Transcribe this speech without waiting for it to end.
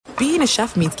Being a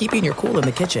chef means keeping your cool in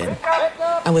the kitchen.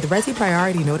 And with Resi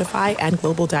Priority Notify and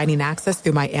Global Dining Access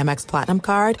through my Amex Platinum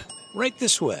card, Right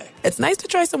this way. it's nice to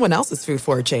try someone else's food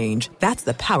for a change. That's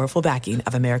the powerful backing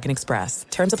of American Express.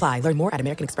 Terms apply. Learn more at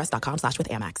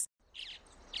americanexpress.com/withAmex.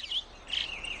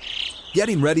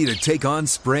 Getting ready to take on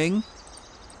spring?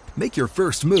 Make your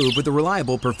first move with the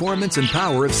reliable performance and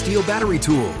power of Steel battery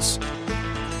tools.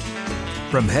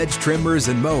 From hedge trimmers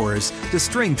and mowers to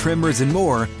string trimmers and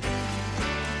more,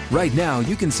 right now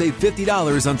you can save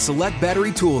 $50 on select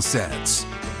battery tool sets.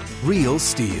 Real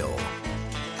Steel.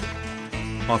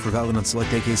 Offer valid on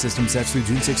select AK system sets through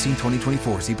June 16,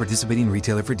 2024. See participating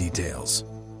retailer for details.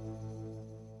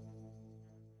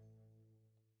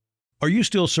 Are you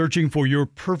still searching for your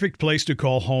perfect place to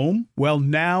call home? Well,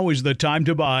 now is the time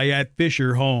to buy at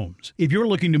Fisher Homes. If you're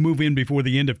looking to move in before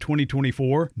the end of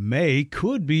 2024, May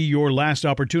could be your last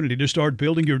opportunity to start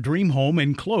building your dream home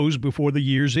and close before the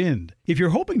year's end. If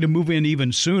you're hoping to move in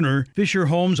even sooner, Fisher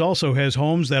Homes also has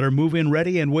homes that are move-in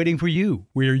ready and waiting for you,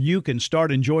 where you can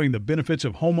start enjoying the benefits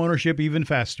of homeownership even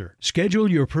faster. Schedule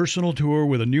your personal tour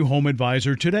with a new home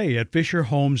advisor today at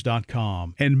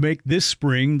FisherHomes.com and make this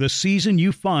spring the season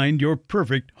you find your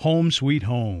perfect home sweet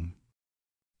home.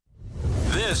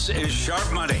 This is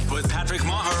Sharp Money with Patrick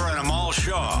Maher and Amal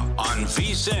Shaw on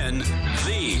VSiN,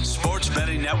 the Sports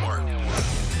Betting Network.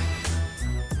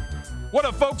 What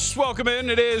up, folks? Welcome in.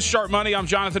 It is Sharp Money. I'm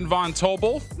Jonathan Von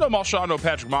Tobel. No Amal Shaw, no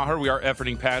Patrick Maher. We are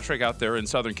efforting Patrick out there in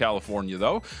Southern California,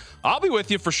 though. I'll be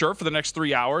with you for sure for the next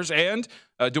 3 hours and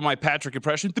do my Patrick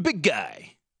impression. The big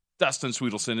guy, Dustin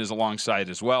Sweetelson, is alongside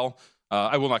as well.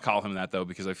 I will not call him that, though,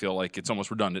 because I feel like it's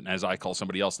almost redundant as I call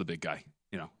somebody else the big guy.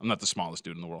 You know, I'm not the smallest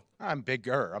dude in the world. I'm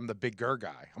bigger. I'm the bigger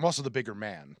guy. I'm also the bigger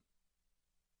man.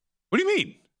 What do you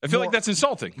mean? I feel like that's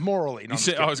insulting. Morally. No,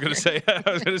 I was going to say,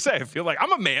 I feel like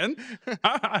I'm a man.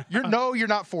 You're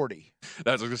not 40. That's what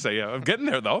I was going to say. Yeah, I'm getting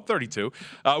there, though. 32.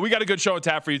 We got a good show on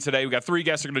tap for you today. We got 3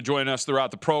 guests that are going to join us throughout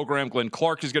the program. Glenn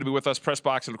Clark is going to be with us, Press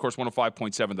Box, and, of course,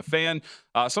 105.7 The Fan.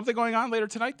 Something going on later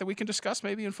tonight that we can discuss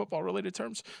maybe in football-related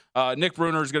terms. Nick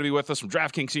Bruner is going to be with us from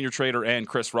DraftKings Senior Trader and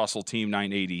Chris Russell, Team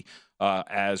 980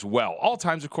 as well. All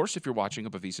times, of course, if you're watching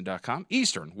up at VSiN.com,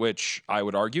 Eastern, which I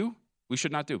would argue we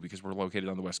should not do because we're located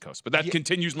on the West Coast. But that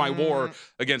continues my war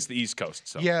against the East Coast.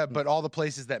 So. Yeah, but all the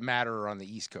places that matter are on the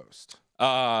East Coast.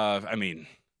 I mean,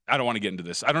 I don't want to get into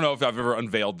this. I don't know if I've ever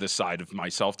unveiled this side of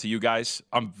myself to you guys.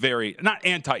 I'm very, not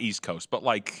anti-East Coast, but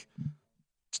like,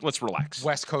 let's relax.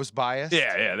 West Coast bias?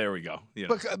 Yeah, there we go. You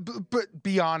know. But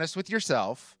be honest with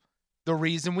yourself. The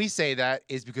reason we say that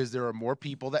is because there are more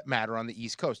people that matter on the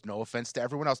East Coast. No offense to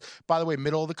everyone else. By the way,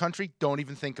 middle of the country, don't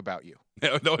even think about you.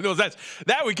 No,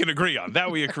 that we can agree on. That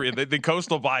we agree. The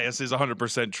coastal bias is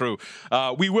 100% true.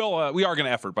 We are going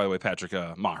to effort, by the way, Patrick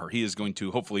Maher. He is going to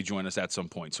hopefully join us at some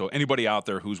point. So anybody out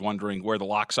there who's wondering where the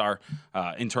locks are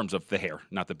in terms of the hair,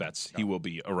 not the bets, he will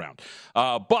be around.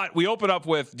 But we open up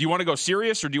with, do you want to go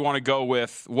serious or do you want to go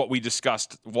with what we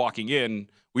discussed walking in?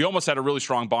 We almost had a really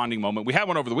strong bonding moment. We had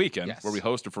one over the weekend where we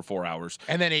hosted for 4 hours.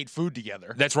 And then ate food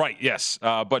together. That's right, yes.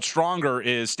 But stronger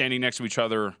is standing next to each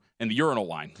other in the urinal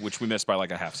line, which we missed by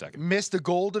like a half second. Missed a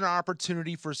golden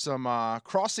opportunity for some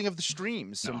crossing of the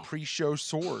streams, some pre-show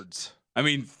swords. I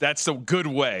mean, that's a good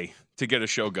way to get a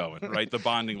show going, right? The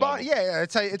bonding level. Yeah,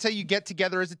 it's how you get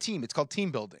together as a team. It's called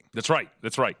team building. That's right.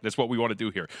 That's what we want to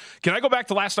do here. Can I go back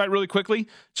to last night really quickly?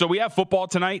 So we have football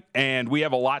tonight, and we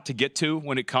have a lot to get to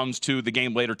when it comes to the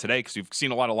game later today because we've seen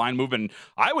a lot of line movement.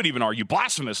 I would even argue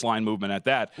blasphemous line movement at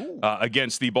that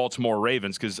against the Baltimore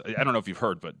Ravens because I don't know if you've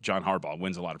heard, but John Harbaugh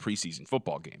wins a lot of preseason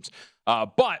football games.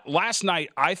 But last night,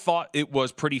 I thought it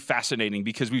was pretty fascinating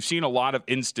because we've seen a lot of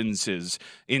instances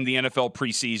in the NFL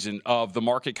preseason of the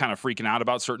market kind of freaking out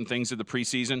about certain things in the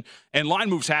preseason. And line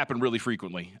moves happen really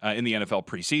frequently in the NFL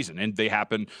preseason. And they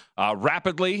happen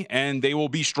rapidly, and they will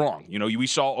be strong. You know, we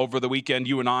saw over the weekend,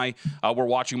 you and I were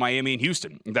watching Miami and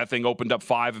Houston. That thing opened up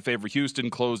 5 in favor of Houston,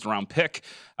 closed around pick.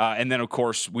 And then, of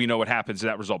course, we know what happens to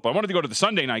that result. But I wanted to go to the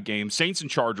Sunday night game, Saints and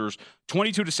Chargers,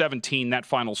 22-17, that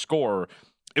final score.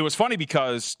 It was funny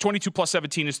because 22 plus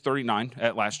 17 is 39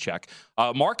 at last check.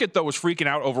 Market, though, was freaking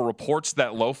out over reports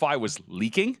that Lo-Fi was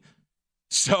leaking.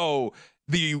 So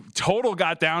the total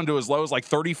got down to as low as like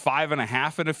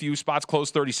 35.5 in a few spots, close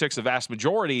 36, a vast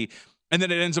majority. And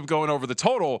then it ends up going over the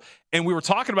total. And we were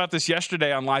talking about this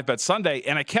yesterday on Live Bet Sunday,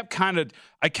 and I kept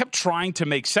trying to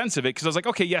make sense of it because I was like,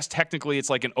 okay, yes, technically it's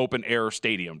like an open air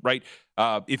stadium, right?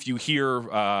 If you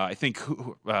hear, I think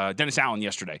Dennis Allen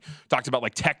yesterday talked about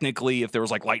like technically if there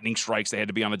was like lightning strikes, they had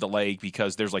to be on a delay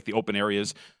because there's like the open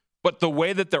areas. But the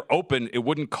way that they're open, it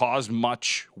wouldn't cause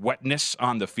much wetness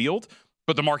on the field.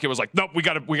 But the market was like, nope, we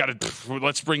got to,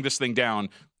 let's bring this thing down.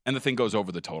 and the thing goes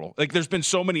over the total. Like, there's been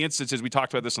so many instances, we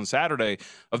talked about this on Saturday,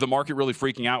 of the market really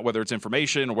freaking out, whether it's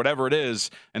information or whatever it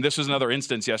is. And this was another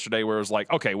instance yesterday where it was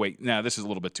like, okay, wait, this is a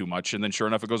little bit too much. And then sure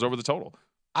enough, it goes over the total.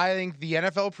 I think the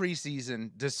NFL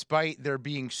preseason, despite there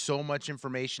being so much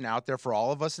information out there for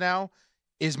all of us now,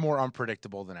 is more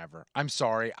unpredictable than ever. I'm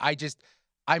sorry.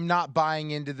 I'm not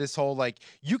buying into this whole, like,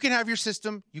 you can have your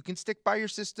system, you can stick by your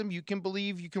system, you can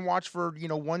believe, you can watch for,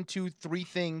 1, 2, 3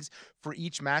 things for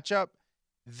each matchup.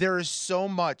 There is so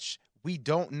much we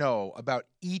don't know about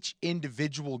each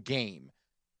individual game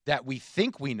that we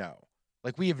think we know.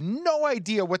 Like, we have no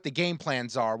idea what the game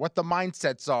plans are, what the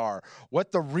mindsets are,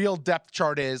 what the real depth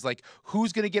chart is, like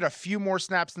who's going to get a few more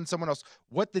snaps than someone else,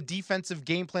 what the defensive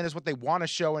game plan is, what they want to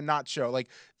show and not show. Like,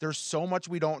 there's so much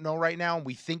we don't know right now, and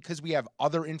we think because we have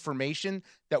other information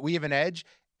that we have an edge,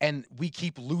 and we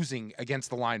keep losing against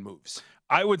the line moves.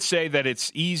 I would say that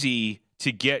it's easy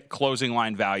to get closing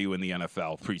line value in the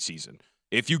NFL preseason.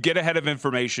 If you get ahead of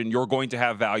information, you're going to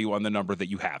have value on the number that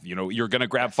you have. You're going to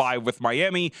grab 5 with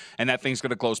Miami, and that thing's going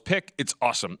to close pick. It's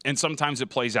awesome. And sometimes it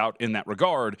plays out in that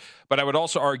regard. But I would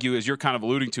also argue, as you're kind of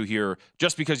alluding to here,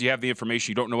 just because you have the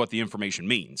information, you don't know what the information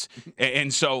means.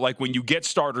 And so, like, when you get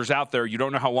starters out there, you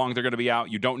don't know how long they're going to be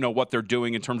out. You don't know what they're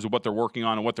doing in terms of what they're working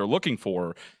on and what they're looking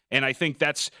for. And I think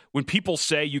that's when people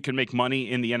say you can make money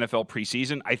in the NFL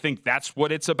preseason, I think that's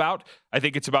what it's about. I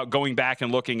think it's about going back and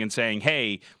looking and saying,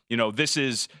 hey, this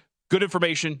is good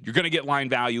information. You're going to get line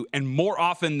value. And more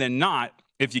often than not,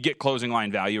 if you get closing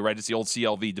line value, right, it's the old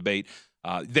CLV debate,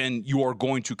 then you are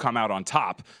going to come out on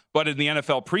top. But in the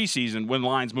NFL preseason, when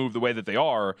lines move the way that they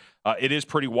are, it is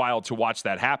pretty wild to watch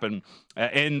that happen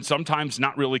and sometimes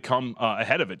not really come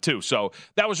ahead of it, too. So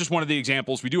that was just one of the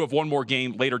examples. We do have one more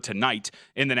game later tonight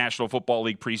in the National Football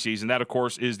League preseason. That, of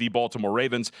course, is the Baltimore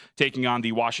Ravens taking on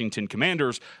the Washington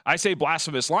Commanders. I say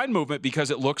blasphemous line movement because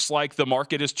it looks like the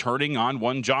market is turning on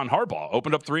one John Harbaugh.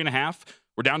 Opened up 3.5.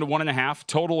 We're down to 1.5.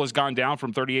 Total has gone down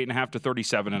from 38.5 to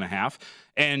 37.5.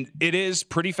 And it is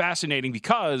pretty fascinating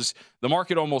because the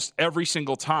market almost every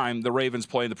single time the Ravens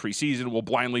play in the preseason will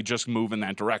blindly just move in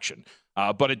that direction.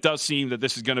 But it does seem that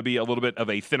this is going to be a little bit of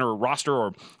a thinner roster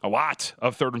or a lot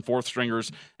of third and fourth stringers.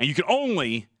 And you can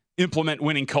only implement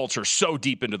winning culture so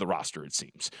deep into the roster, it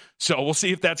seems. So we'll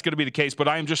see if that's going to be the case. But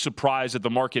I am just surprised that the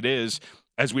market is,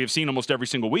 as we have seen almost every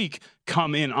single week,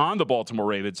 come in on the Baltimore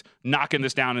Ravens, knocking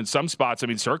this down in some spots. I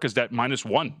mean, Circa's at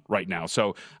 -1 right now.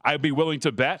 So I'd be willing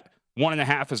to bet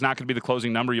 1.5 is not going to be the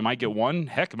closing number. You might get 1.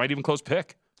 Heck, it might even close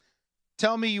pick.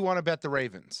 Tell me you want to bet the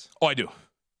Ravens. Oh, I do.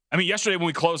 I mean, yesterday when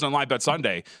we closed on Live Bet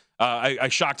Sunday, I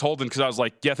shocked Holden because I was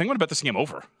like, yeah, I think I'm going to bet this game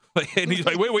over. And he's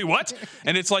like, wait, what?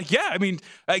 And it's like, yeah, I mean,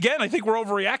 again, I think we're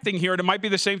overreacting here, and it might be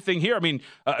the same thing here. I mean,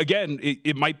 again,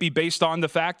 it might be based on the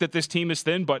fact that this team is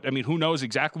thin, but, I mean, who knows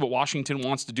exactly what Washington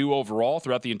wants to do overall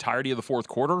throughout the entirety of the fourth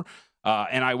quarter.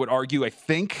 And I would argue,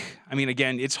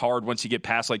 again, it's hard once you get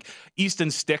past, like,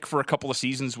 Easton Stick for a couple of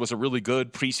seasons was a really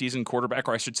good preseason quarterback,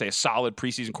 or I should say a solid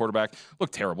preseason quarterback.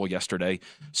 Looked terrible yesterday.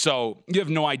 So you have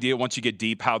no idea once you get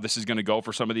deep how this is going to go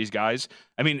for some of these guys.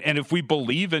 I mean, and if we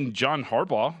believe in John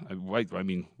Harbaugh,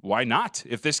 why not?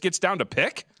 If this gets down to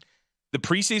pick, the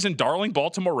preseason darling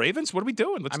Baltimore Ravens, what are we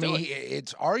doing? Let's do it.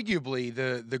 It's arguably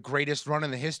the greatest run in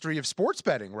the history of sports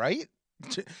betting, right?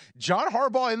 John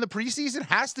Harbaugh in the preseason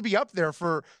has to be up there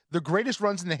for the greatest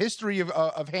runs in the history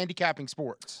of handicapping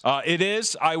sports. It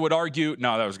is. I would argue.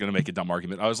 No, that was going to make a dumb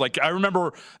argument. I was like, I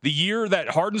remember the year that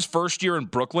Harden's first year in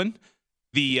Brooklyn.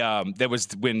 That was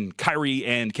when Kyrie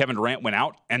and Kevin Durant went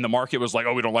out, and the market was like,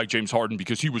 oh, we don't like James Harden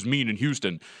because he was mean in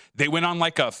Houston. They went on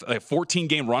like a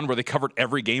 14-game run where they covered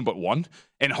every game but one,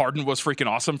 and Harden was freaking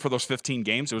awesome for those 15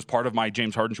 games. It was part of my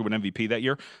James Harden should win MVP that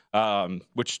year,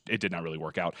 which it did not really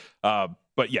work out.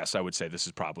 But yes, I would say this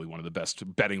is probably one of the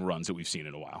best betting runs that we've seen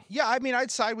in a while. Yeah, I mean, I'd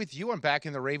side with you on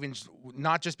backing the Ravens,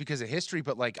 not just because of history,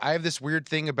 but like I have this weird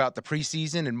thing about the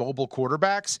preseason and mobile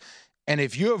quarterbacks. And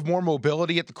if you have more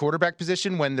mobility at the quarterback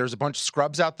position when there's a bunch of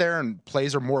scrubs out there and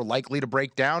plays are more likely to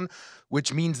break down,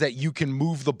 which means that you can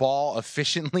move the ball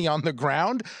efficiently on the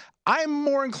ground, I'm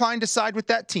more inclined to side with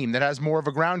that team that has more of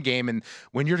a ground game. And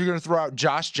when you're going to throw out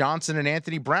Josh Johnson and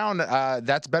Anthony Brown,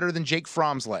 that's better than Jake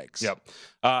Fromm's legs. Yep.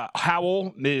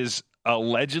 Howell is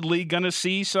allegedly going to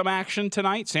see some action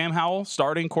tonight. Sam Howell,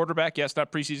 starting quarterback. Yes,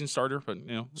 not preseason starter, but,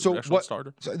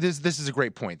 starter. So this is a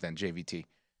great point then, JVT.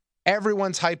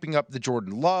 Everyone's hyping up the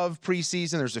Jordan Love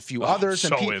preseason. There's a few others.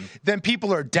 And then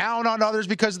people are down on others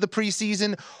because of the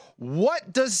preseason.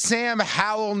 What does Sam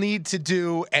Howell need to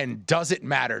do, and does it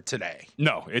matter today?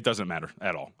 No, it doesn't matter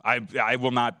at all. I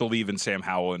will not believe in Sam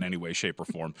Howell in any way, shape, or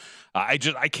form. I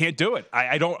can't do it.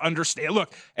 I don't understand.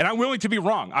 Look, and I'm willing to be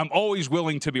wrong. I'm always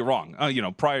willing to be wrong. A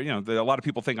lot of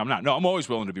people think I'm not. No, I'm always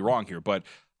willing to be wrong here. But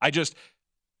I don't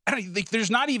think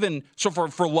there's not even so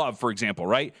for Love, for example,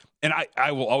 right? And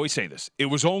I will always say this: it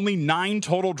was only 9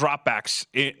 total dropbacks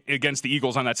against the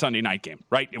Eagles on that Sunday night game,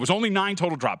 right? It was only 9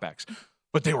 total dropbacks.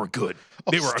 But they were good.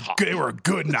 They were a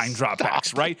good 9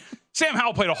 dropbacks, right? Sam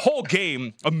Howell played a whole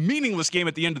game, a meaningless game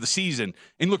at the end of the season,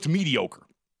 and looked mediocre.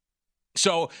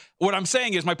 So what I'm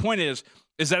saying is, my point is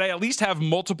that I at least have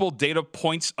multiple data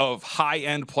points of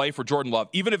high-end play for Jordan Love,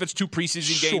 even if it's 2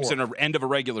 preseason games and an end of a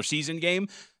regular season game,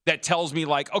 that tells me,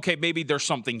 like, okay, maybe there's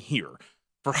something here.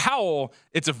 For Howell,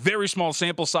 it's a very small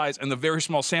sample size, and the very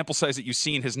small sample size that you've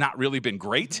seen has not really been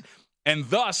great. And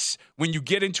thus, when you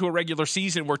get into a regular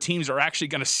season where teams are actually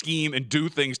going to scheme and do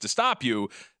things to stop you,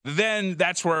 then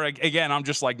that's where, again, I'm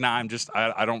just like, nah, I'm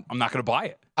not going to buy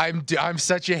it. I'm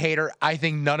such a hater. I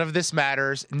think none of this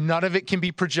matters. None of it can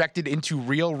be projected into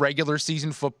real regular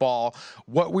season football.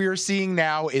 What we are seeing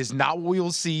now is not what we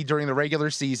will see during the regular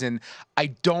season.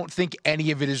 I don't think any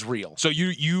of it is real. So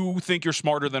you think you're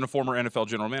smarter than a former NFL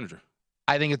general manager?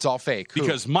 I think it's all fake.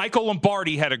 Because Michael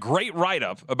Lombardi had a great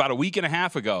write-up about a week and a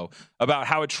half ago about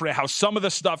how how some of the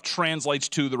stuff translates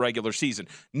to the regular season.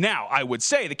 Now, I would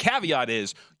say the caveat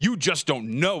is you just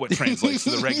don't know what translates to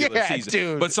the regular season.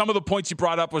 Dude. But some of the points you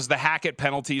brought up was the Hackett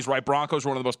penalties, right? Broncos were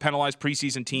one of the most penalized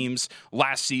preseason teams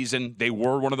last season. They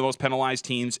were one of the most penalized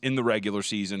teams in the regular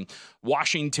season.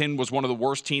 Washington was one of the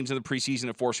worst teams in the preseason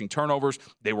at forcing turnovers.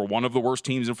 They were one of the worst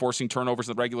teams in forcing turnovers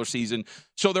in the regular season.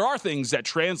 So there are things that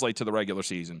translate to the regular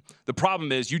season. The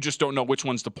problem is you just don't know which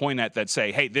ones to point at that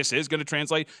say, hey, this is going to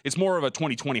translate. It's more of a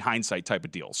 2020 hindsight type of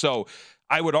deal. So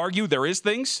I would argue there is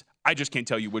things. I just can't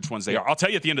tell you which ones they are. I'll tell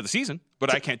you at the end of the season,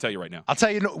 but I can't tell you right now. I'll tell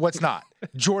you what's not.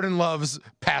 Jordan Love's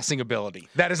passing ability.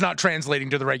 That is not translating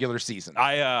to the regular season.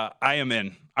 I am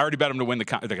in. I already bet him to win the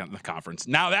conference.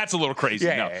 Now that's a little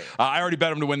crazy. I already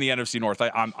bet him to win the NFC North.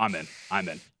 I'm in.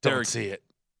 Don't see it.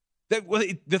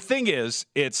 The thing is,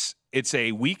 it's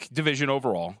a weak division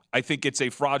overall. I think it's a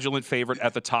fraudulent favorite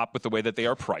at the top with the way that they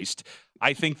are priced.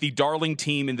 I think the darling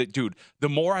team the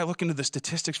more I look into the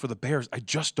statistics for the Bears, I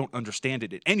just don't understand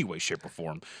it in any way, shape, or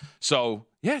form. So,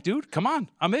 yeah, dude, come on.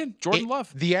 I'm in. Jordan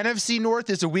Love. The NFC North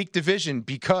is a weak division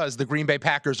because the Green Bay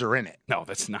Packers are in it. No,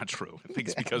 that's not true. I think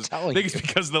it's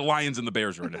because the Lions and the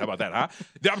Bears are in it. How about that, huh?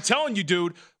 I'm telling you,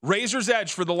 dude, razor's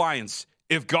edge for the Lions.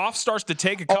 If Goff starts to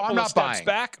take a couple of steps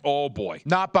back, oh boy.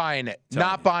 Not buying it.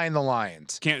 Not buying the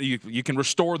Lions. You can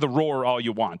restore the roar all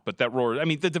you want, but that roar, I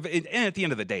mean, at the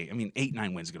end of the day,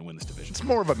 8-9 wins are going to win this division. It's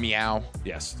more of a meow.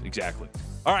 Yes, exactly.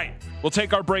 All right, we'll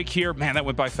take our break here. Man, that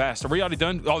went by fast. Are we already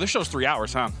done? Oh, this show's 3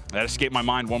 hours, huh? That escaped my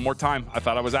mind one more time. I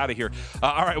thought I was out of here.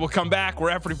 All right, we'll come back.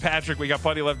 We're Effort and Patrick. We got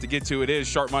plenty left to get to. It is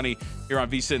Sharp Money here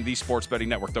on VSiN, the Sports Betting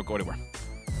Network. Don't go anywhere.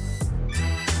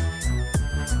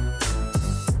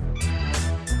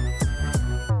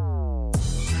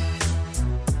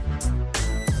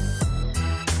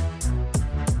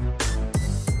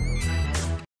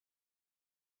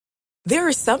 There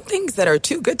are some things that are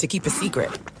too good to keep a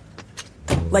secret.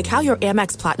 Like how your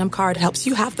Amex Platinum card helps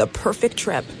you have the perfect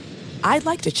trip. I'd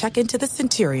like to check into the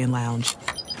Centurion Lounge.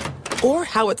 Or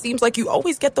how it seems like you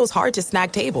always get those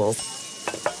hard-to-snag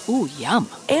tables. Ooh, yum.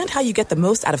 And how you get the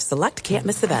most out of select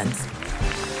can't-miss events.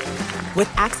 With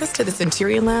access to the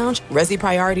Centurion Lounge, Resi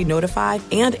Priority Notified,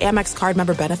 and Amex card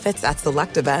member benefits at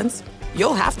select events,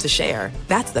 you'll have to share.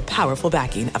 That's the powerful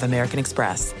backing of American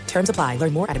Express. Terms apply.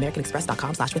 Learn more at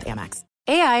americanexpress.com/withAmex.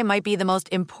 AI might be the most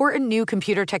important new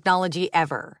computer technology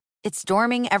ever. It's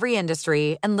storming every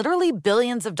industry, and literally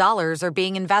billions of dollars are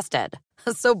being invested.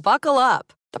 So buckle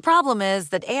up. The problem is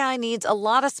that AI needs a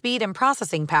lot of speed and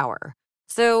processing power.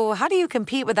 So how do you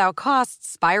compete without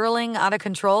costs spiraling out of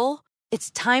control?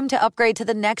 It's time to upgrade to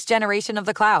the next generation of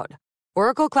the cloud.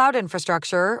 Oracle Cloud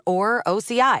Infrastructure, or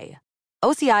OCI.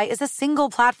 OCI is a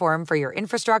single platform for your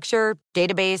infrastructure,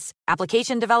 database,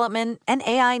 application development, and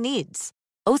AI needs.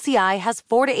 OCI has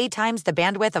 4 to 8 times the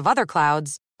bandwidth of other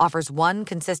clouds, offers one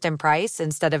consistent price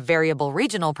instead of variable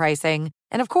regional pricing,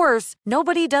 and of course,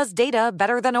 nobody does data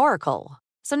better than Oracle.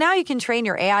 So now you can train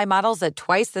your AI models at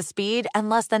twice the speed and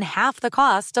less than half the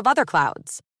cost of other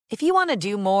clouds. If you want to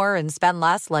do more and spend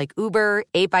less like Uber,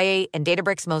 8x8, and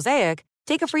Databricks Mosaic,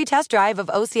 take a free test drive of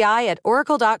OCI at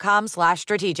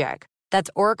oracle.com/strategic. That's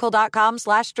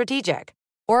oracle.com/strategic.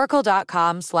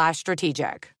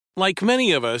 Oracle.com/strategic. Like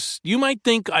many of us, you might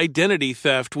think identity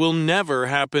theft will never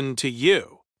happen to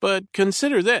you. But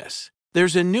consider this.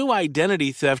 There's a new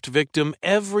identity theft victim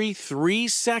every 3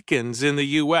 seconds in the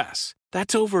U.S.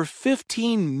 That's over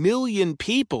 15 million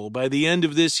people by the end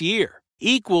of this year,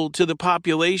 equal to the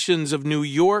populations of New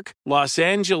York, Los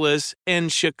Angeles,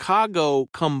 and Chicago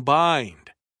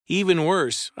combined. Even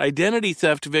worse, identity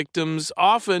theft victims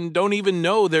often don't even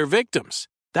know they're victims.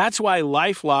 That's why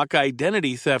LifeLock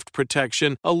Identity Theft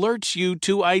Protection alerts you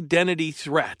to identity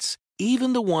threats,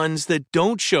 even the ones that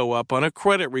don't show up on a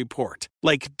credit report,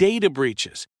 like data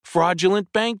breaches,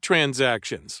 fraudulent bank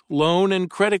transactions, loan and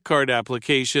credit card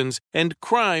applications, and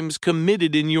crimes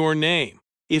committed in your name.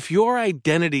 If your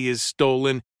identity is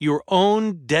stolen, your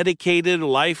own dedicated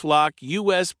LifeLock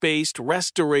U.S.-based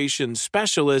restoration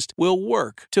specialist will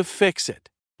work to fix it.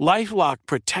 LifeLock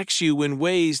protects you in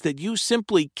ways that you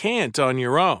simply can't on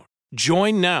your own.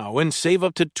 Join now and save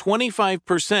up to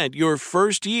 25% your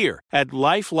first year at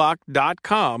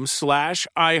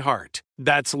LifeLock.com/iHeart.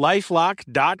 That's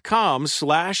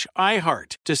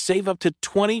LifeLock.com/iHeart to save up to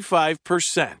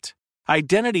 25%.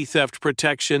 Identity theft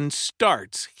protection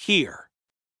starts here.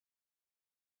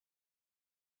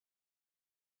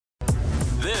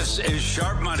 This is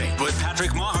Sharp Money with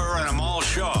Patrick Maher and Amal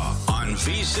Shaw on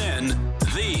VSiN,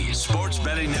 the Sports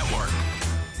Betting Network.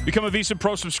 Become a VSiN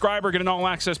Pro subscriber. Get an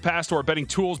all-access pass to our betting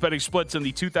tools, betting splits, and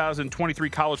the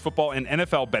 2023 college football and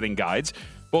NFL betting guides.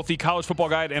 Both the college football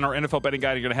guide and our NFL betting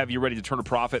guide are going to have you ready to turn a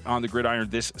profit on the gridiron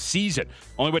this season.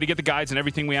 Only way to get the guides and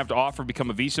everything we have to offer, become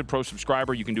a VSiN Pro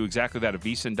subscriber. You can do exactly that at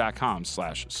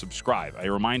VSiN.com/subscribe.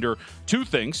 A reminder, 2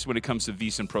 things when it comes to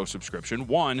VSiN Pro subscription.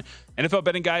 1, NFL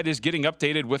betting guide is getting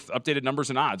updated with updated numbers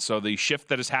and odds. So the shift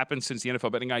that has happened since the NFL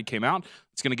betting guide came out,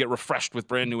 it's going to get refreshed with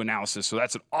brand new analysis. So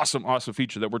that's an awesome, awesome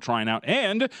feature that we're trying out.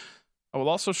 And I will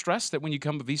also stress that when you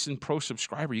become a VSiN Pro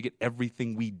subscriber, you get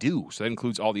everything we do. So that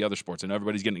includes all the other sports. I know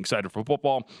everybody's getting excited for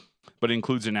football, but it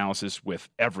includes analysis with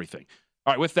everything.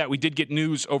 All right, with that, we did get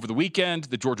news over the weekend.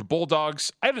 The Georgia Bulldogs.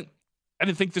 I didn't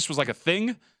think this was like a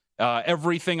thing.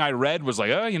 Everything I read was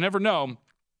like, oh, you never know.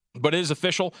 But it is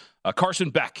official. Carson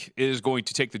Beck is going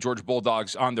to take the Georgia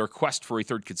Bulldogs on their quest for a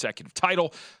 3rd consecutive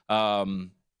title.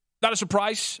 Not a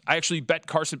surprise. I actually bet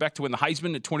Carson Beck to win the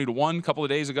Heisman at 20-1 a couple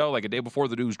of days ago, like a day before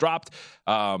the news dropped.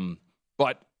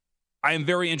 But I am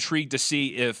very intrigued to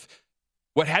see if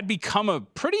what had become a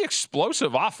pretty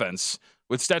explosive offense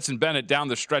with Stetson Bennett down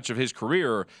the stretch of his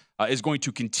career is going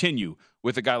to continue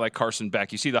with a guy like Carson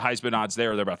Beck. You see the Heisman odds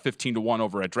there. They're about 15-1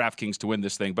 over at DraftKings to win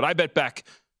this thing. But I bet Beck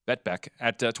at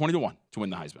 20-1 to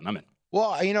win the Heisman. I'm in.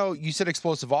 Well, you said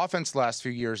explosive offense the last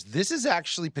few years. This is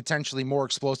actually potentially more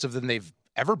explosive than they've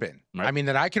ever been. Right. I mean,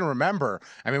 that I can remember.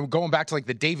 I mean, going back to like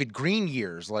the David Green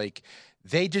years, like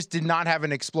they just did not have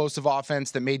an explosive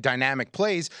offense that made dynamic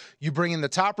plays. You bring in the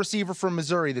top receiver from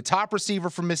Missouri, the top receiver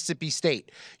from Mississippi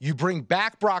State. You bring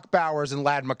back Brock Bowers and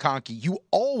Ladd McConkey. You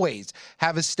always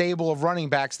have a stable of running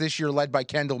backs this year led by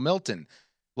Kendall Milton.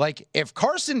 Like if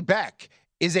Carson Beck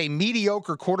is a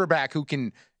mediocre quarterback who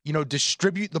can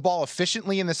distribute the ball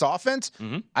efficiently in this offense,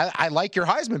 I like your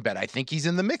Heisman bet. I think he's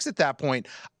in the mix at that point.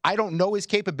 I don't know his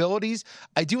capabilities.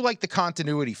 I do like the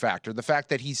continuity factor, the fact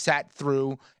that he's sat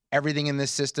through everything in this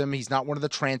system. He's not one of the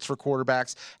transfer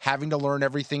quarterbacks having to learn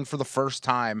everything for the first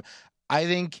time. I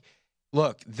think,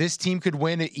 look, this team could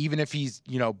win it even if he's,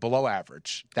 below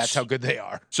average. That's how good they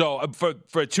are. So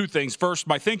for 2 things. First,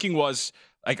 my thinking was,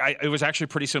 it was actually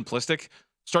pretty simplistic.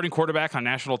 Starting quarterback on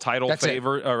national title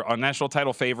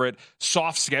favorite,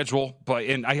 soft schedule.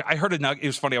 And I heard a nugget. It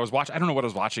was funny. I was watching. I don't know what I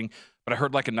was watching, but I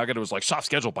heard like a nugget. It was like soft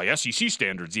schedule by SEC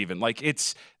standards. Even like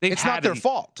it's not their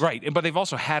fault, right? But they've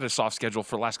also had a soft schedule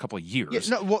for the last couple of years.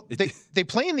 Yeah, no, well, they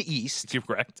play in the East. You're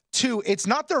correct. 2, it's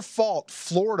not their fault.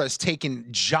 Florida's taken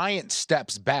giant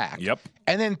steps back. Yep.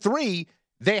 And then 3.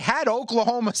 They had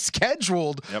Oklahoma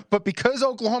scheduled, but because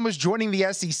Oklahoma's joining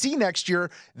the SEC next year,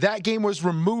 that game was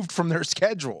removed from their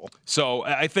schedule. So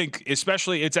I think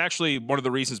especially it's actually one of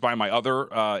the reasons by my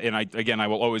other, and I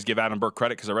will always give Adam Burke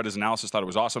credit because I read his analysis, thought it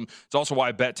was awesome. It's also why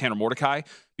I bet Tanner Mordecai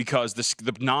because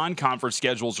the non-conference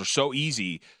schedules are so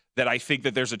easy that I think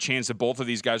that there's a chance that both of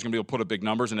these guys are going to be able to put up big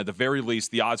numbers, and at the very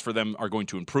least, the odds for them are going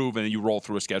to improve, and then you roll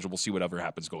through a schedule. We'll see whatever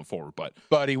happens going forward. But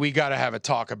buddy, we got to have a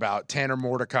talk about Tanner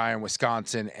Mordecai in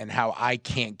Wisconsin and how I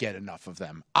can't get enough of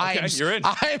them. You're in.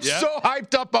 I am so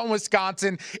hyped up on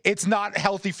Wisconsin. It's not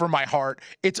healthy for my heart.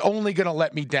 It's only going to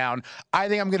let me down. I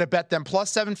think I'm going to bet them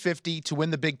plus 750 to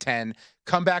win the Big Ten.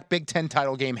 come back Big Ten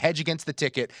title game, hedge against the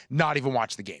ticket, not even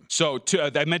watch the game. So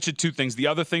I mentioned two things. The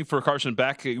other thing for Carson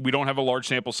Beck, we don't have a large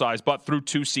sample size, but through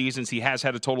 2 seasons, he has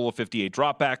had a total of 58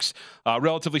 dropbacks,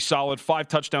 relatively solid, 5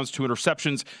 touchdowns, 2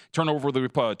 interceptions,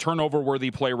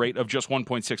 turnover-worthy play rate of just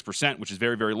 1.6%, which is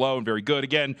very, very low and very good.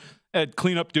 Again,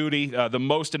 cleanup duty, the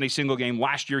most in a single game.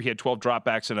 Last year, he had 12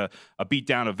 dropbacks and a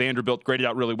beatdown of Vanderbilt, graded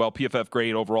out really well. PFF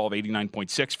grade overall of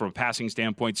 89.6 from a passing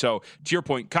standpoint. So to your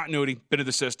point, continuity, bit of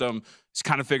the system, he's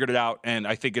kind of figured it out, and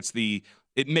I think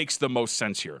it makes the most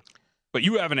sense here. But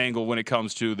you have an angle when it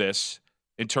comes to this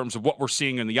in terms of what we're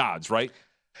seeing in the odds, right?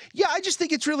 Yeah, I just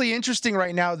think it's really interesting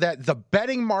right now that the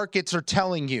betting markets are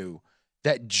telling you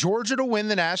that Georgia to win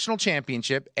the national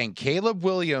championship and Caleb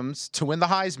Williams to win the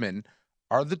Heisman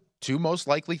are the 2 most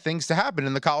likely things to happen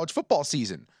in the college football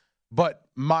season. But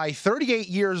my 38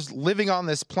 years living on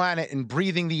this planet and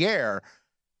breathing the air,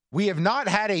 we have not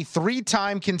had a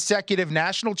 3-time consecutive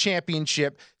national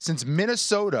championship since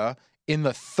Minnesota in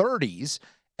the 30s,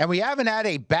 and we haven't had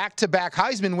a back-to-back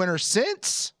Heisman winner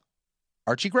since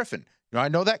Archie Griffin. You know, I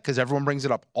know that because everyone brings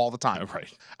it up all the time.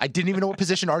 Right. I didn't even know what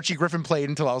position Archie Griffin played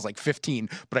until I was like 15,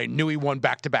 but I knew he won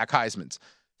back-to-back Heismans.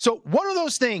 So one of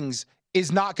those things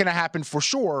is not going to happen for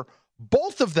sure.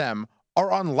 Both of them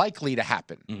are unlikely to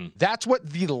happen. Mm-hmm. That's what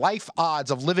the life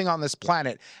odds of living on this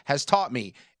planet has taught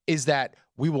me, is that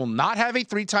we will not have a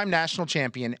 3-time national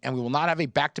champion and we will not have a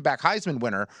back-to-back Heisman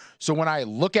winner. So when I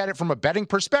look at it from a betting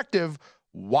perspective,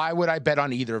 why would I bet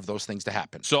on either of those things to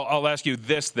happen? So I'll ask you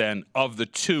this then. Of the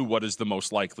 2, what is the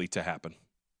most likely to happen?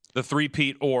 The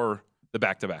 3-peat or the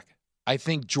back-to-back? I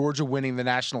think Georgia winning the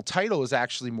national title is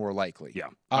actually more likely. Yeah.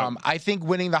 I think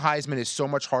winning the Heisman is so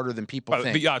much harder than people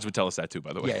think. The odds would tell us that too,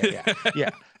 by the way. Yeah.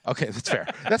 Okay, that's fair.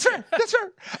 That's fair.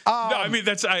 No, I mean,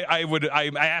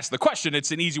 I asked the question.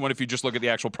 It's an easy one if you just look at the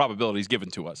actual probabilities given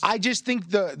to us. I just think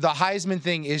the Heisman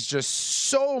thing is just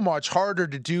so much harder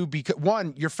to do because,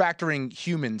 one, you're factoring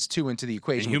humans too into the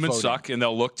equation. And humans suck, and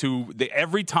they'll look to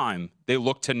every time they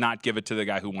look to not give it to the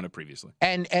guy who won it previously.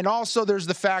 And also there's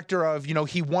the factor of,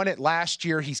 he won it last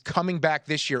year. He's coming back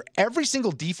this year. Every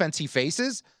single defense he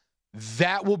faces,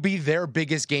 that will be their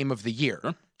biggest game of the year.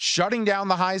 Sure. Shutting down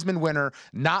the Heisman winner,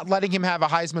 not letting him have a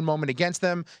Heisman moment against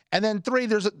them. And then 3,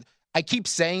 I keep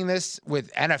saying this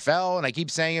with NFL, and I keep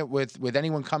saying it with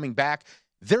anyone coming back.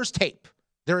 There's tape.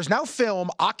 There is now film,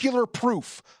 ocular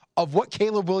proof of what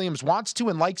Caleb Williams wants to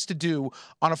and likes to do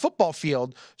on a football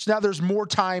field. So now there's more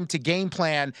time to game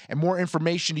plan and more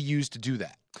information to use to do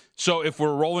that. So if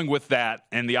we're rolling with that,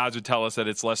 and the odds would tell us that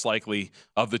it's less likely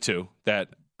of the 2 that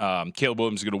Caleb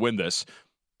Williams is going to win this.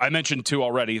 I mentioned 2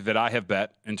 already that I have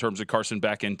bet in terms of Carson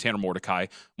Beck and Tanner Mordecai.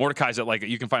 Mordecai's at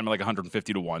you can find him at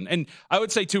 150 to 1. And I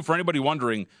would say too, for anybody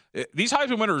wondering, these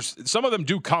Heisman winners, some of them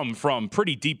do come from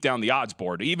pretty deep down the odds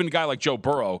board. Even a guy like Joe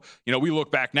Burrow, we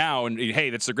look back now and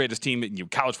hey, that's the greatest team in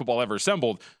college football ever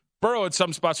assembled. Burrow at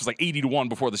some spots was like 80 to 1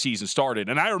 before the season started.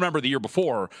 And I remember the year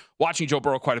before watching Joe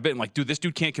Burrow quite a bit and dude, this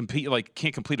dude can't complete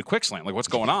a quick slant. What's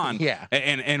going on? Yeah.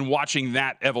 And watching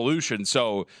that evolution.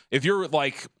 So if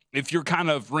you're kind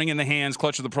of wringing the hands,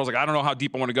 clutching the pearls, I don't know how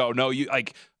deep I want to go. No,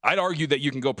 I'd argue that you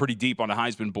can go pretty deep on a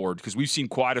Heisman board because we've seen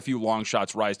quite a few long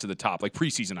shots rise to the top,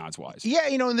 preseason odds wise. Yeah,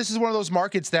 and this is one of those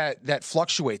markets that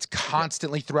fluctuates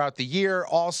constantly throughout the year.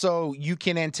 Also, you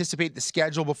can anticipate the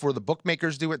schedule before the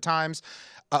bookmakers do at times.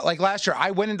 Like last year,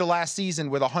 I went into last season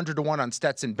with 100 to 1 on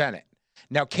Stetson Bennett.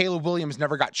 Now, Caleb Williams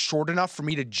never got short enough for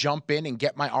me to jump in and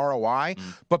get my ROI,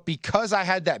 but because I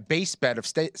had that base bet of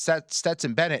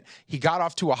Stetson Bennett, he got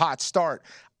off to a hot start.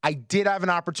 I did have an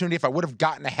opportunity, if I would have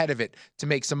gotten ahead of it, to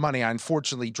make some money. I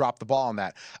unfortunately dropped the ball on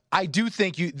that. I do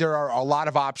think there are a lot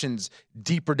of options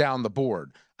deeper down the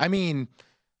board. I mean,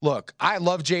 look, I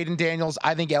love Jaden Daniels.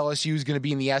 I think LSU is going to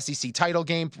be in the SEC title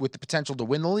game with the potential to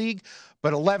win the league,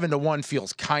 but 11 to 1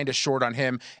 feels kind of short on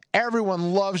him.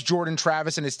 Everyone loves Jordan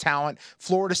Travis and his talent.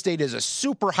 Florida State is a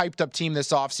super hyped up team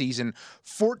this offseason.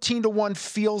 14 to 1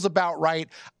 feels about right.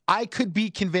 I could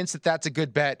be convinced that that's a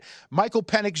good bet. Michael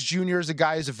Penix Jr. is a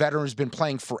guy who's a veteran who's been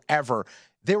playing forever.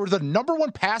 They were the number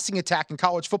 1 passing attack in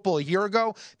college football a year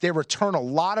ago. They return a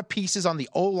lot of pieces on the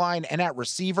O-line and at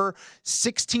receiver.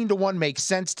 16 to 1 makes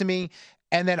sense to me.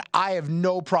 And then I have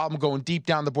no problem going deep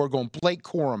down the board, going Blake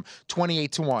Corum,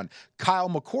 28 to 1. Kyle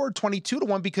McCord, 22 to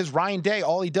 1, because Ryan Day,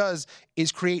 all he does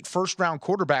is create first-round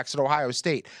quarterbacks at Ohio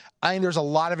State. I think there's a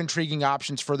lot of intriguing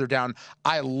options further down.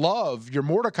 I love your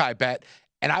Mordecai bet.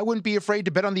 And I wouldn't be afraid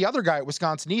to bet on the other guy at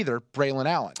Wisconsin either, Braylon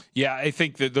Allen. Yeah, I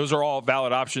think that those are all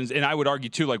valid options. And I would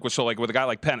argue, too, with a guy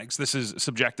like Penix, this is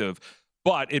subjective.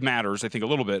 But it matters, I think, a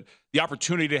little bit, the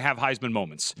opportunity to have Heisman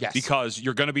moments. Yes. Because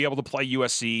you're going to be able to play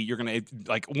USC. You're going to,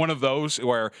 like, one of those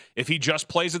where if he just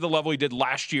plays at the level he did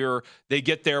last year, they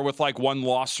get there with, like, one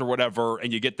loss or whatever,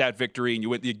 and you get that victory, and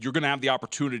you're going to have the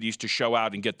opportunities to show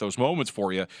out and get those moments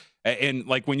for you. And,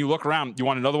 like, when you look around, you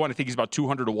want another one? I think he's about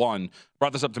 200-1.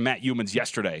 Brought this up to Matt Humans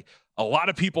yesterday. A lot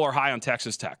of people are high on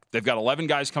Texas Tech. They've got 11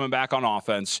 guys coming back on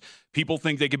offense. People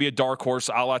think they could be a dark horse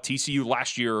a la TCU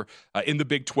last year in the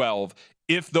Big 12.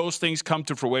 If those things come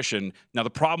to fruition, now the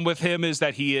problem with him is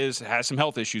that he has some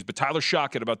health issues, but Tyler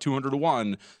Shough at about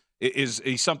 200-1 is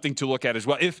something to look at as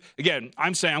well. If, again,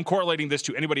 I'm correlating this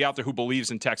to anybody out there who believes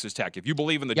in Texas Tech. If you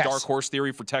believe in the dark horse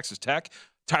theory for Texas Tech,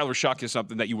 Tyler Shough is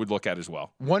something that you would look at as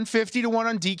well. 150-1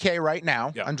 on DK right now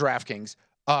on DraftKings.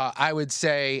 I would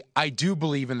say I do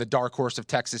believe in the dark horse of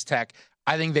Texas Tech.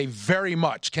 I think they very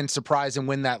much can surprise and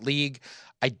win that league.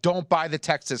 I don't buy the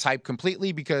Texas hype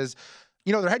completely because,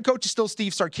 you know, their head coach is still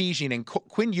Steve Sarkisian, and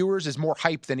Quinn Ewers is more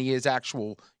hype than he is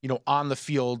actual, you know, on the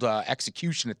field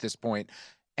execution at this point.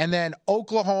 And then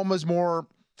Oklahoma's more,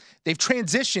 they've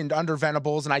transitioned under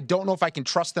Venables, and I don't know if I can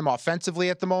trust them offensively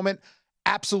at the moment.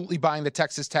 Absolutely buying the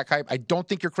Texas Tech hype. I don't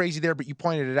think you're crazy there, but you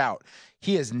pointed it out.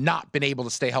 He has not been able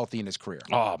to stay healthy in his career.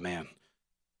 Oh, man.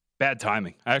 Bad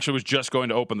timing. I actually was just going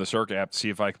to open the Circa app to see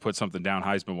if I could put something down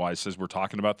Heisman-wise as we're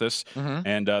talking about this,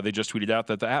 and they just tweeted out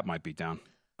that the app might be down.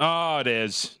 Oh, it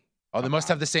is. Oh, they must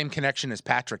have the same connection as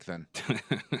Patrick then.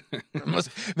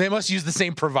 They must use the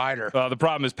same provider. The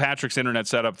problem is Patrick's internet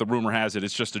setup, the rumor has it,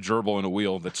 it's just a gerbil and a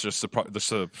wheel that's just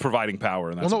providing power.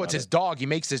 And that's it's his dog. He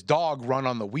makes his dog run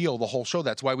on the wheel the whole show.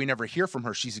 That's why we never hear from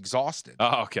her. She's exhausted.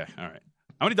 Oh, okay. All right.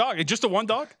 How many dogs? Just one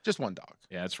dog? Just one dog.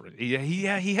 Yeah, that's right. He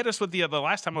hit us with the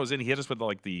last time I was in, he hit us with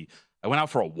I went out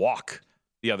for a walk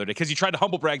the other day because he tried to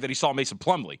humble brag that he saw Mason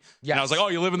Plumlee. Yes. And I was like, oh,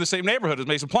 you live in the same neighborhood as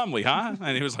Mason Plumlee, huh?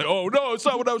 And he was like, oh, no, it's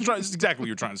not what I was trying. This is exactly what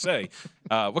you're trying to say.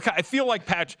 I feel like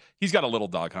Patch, he's got a little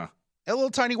dog, huh? A little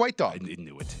tiny white dog. I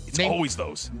knew it. It's always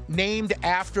those. Named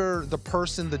after the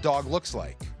person the dog looks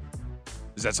like.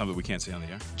 Is that something we can't say on the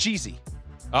air? Jeezy.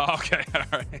 Oh, okay.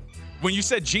 All right. When you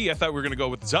said G, I thought we were going to go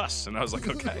with Zus, and I was like,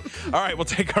 okay. All right, we'll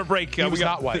take our break. He was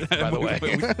not white, by the way.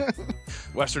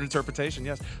 Western interpretation,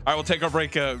 yes. All right, we'll take our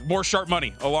break. More sharp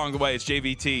money along the way. It's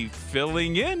JVT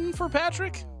filling in for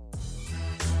Patrick.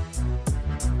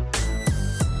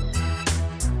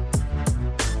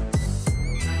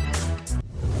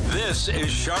 This is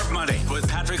Sharp Money with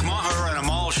Patrick Maher and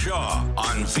Amal Shaw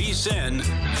on VSiN,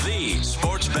 the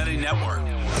Sports Betting Network.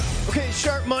 Okay,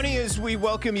 Sharp Money as we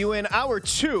welcome you in Hour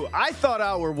 2. I thought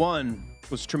Hour 1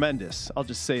 was tremendous. I'll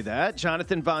just say that.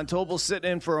 Jonathan Von Tobel sitting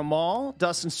in for Amal.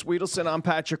 Dustin Sweetelson, I'm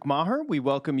Patrick Maher. We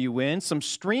welcome you in. Some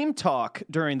stream talk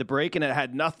during the break, and it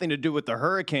had nothing to do with the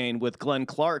hurricane with Glenn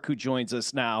Clark, who joins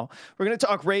us now. We're going to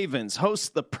talk Ravens.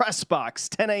 Host the Press Box,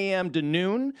 10 a.m. to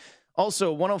noon.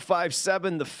 Also,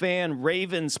 105.7 The Fan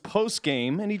Ravens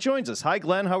postgame, and he joins us. Hi,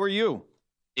 Glenn. How are you?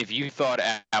 If you thought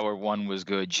Hour 1 was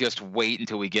good, just wait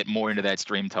until we get more into that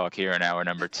stream talk here in Hour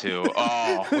number 2.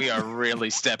 Oh, we are really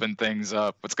stepping things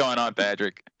up. What's going on,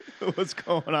 Patrick? What's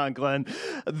going on, Glenn?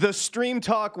 The stream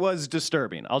talk was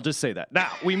disturbing. I'll just say that.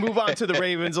 Now, we move on to the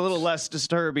Ravens, a little less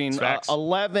disturbing.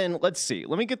 11, let's see.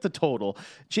 Let me get the total.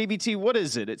 JVT, what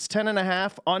is it? It's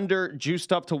 10.5 under,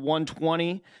 juiced up to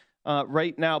 120.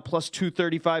 Right now, plus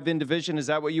 235 in division. Is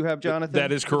that what you have, Jonathan?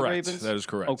 That is correct. That is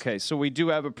correct. Okay, so we do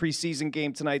have a preseason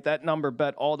game tonight. That number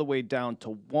bet all the way down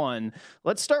to 1.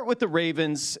 Let's start with the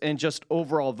Ravens and just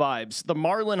overall vibes. The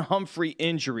Marlon Humphrey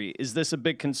injury, is this a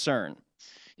big concern?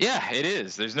 Yeah, it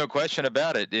is. There's no question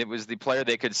about it. It was the player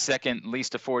they could second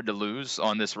least afford to lose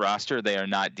on this roster. They are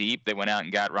not deep. They went out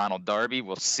and got Ronald Darby.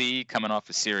 We'll see, coming off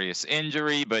a serious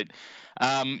injury, but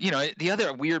the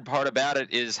other weird part about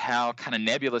it is how kind of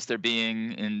nebulous they're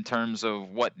being in terms of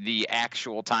what the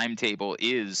actual timetable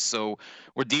is. So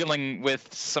we're dealing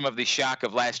with some of the shock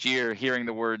of last year, hearing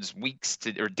the words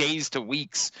days to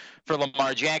weeks for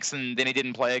Lamar Jackson. Then he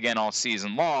didn't play again all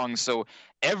season long. So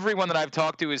everyone that I've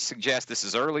talked to is suggest this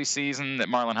is early season, that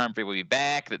Marlon Humphrey will be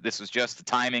back, that this was just the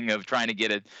timing of trying to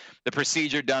get the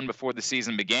procedure done before the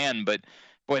season began. But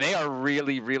boy, they are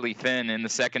really, really thin in the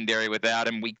secondary without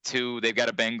him. Week 2, they've got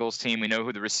a Bengals team. We know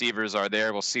who the receivers are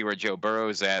there. We'll see where Joe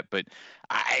Burrow's at. But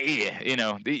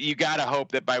you got to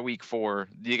hope that by week 4,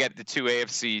 you get the 2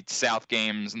 AFC South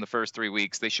games in the first 3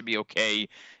 weeks. They should be okay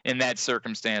in that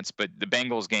circumstance. But the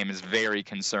Bengals game is very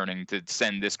concerning to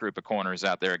send this group of corners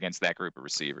out there against that group of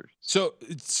receivers. So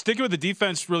sticking with the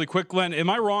defense really quick, Glenn, am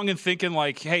I wrong in thinking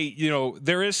like, hey,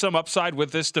 there is some upside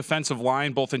with this defensive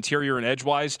line, both interior and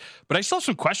edge-wise, but I still have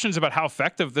some questions about how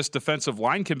effective this defensive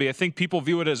line can be. I think people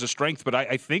view it as a strength, but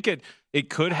I think it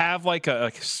could have like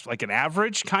an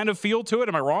average kind of feel to it.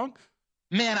 Am I wrong?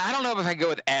 Man, I don't know if I go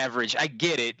with average. I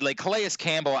get it. Like Calais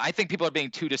Campbell, I think people are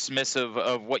being too dismissive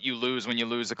of what you lose when you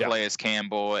lose a Calais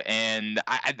Campbell, and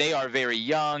they are very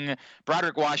young.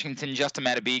 Broderick Washington, Justin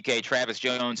Madubuike, Travis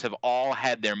Jones have all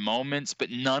had their moments, but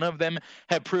none of them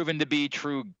have proven to be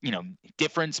true,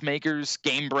 difference makers,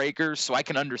 game breakers. So I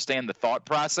can understand the thought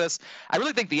process. I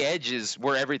really think the edge is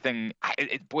where everything.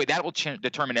 That will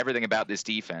determine everything about this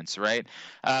defense, right?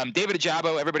 David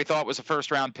Ojabo, everybody thought was a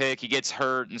first-round pick. He gets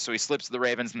hurt, and so he slips to the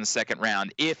Ravens in the second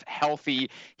round. If healthy,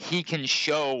 he can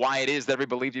show why it is that we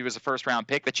believed he was a first-round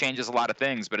pick. That changes a lot of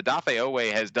things. But Odafe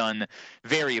Oweh has done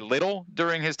very little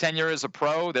during his tenure as a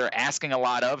pro. They're asking a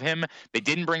lot of him. They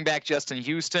didn't bring back Justin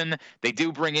Houston. They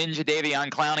do bring in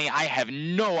Jadeveon Clowney. I have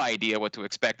no idea what to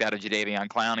expect out of Jadeveon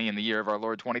Clowney in the year of our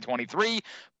Lord 2023.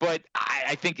 But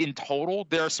I think in total,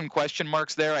 there are some question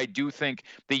marks there. I do think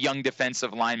the young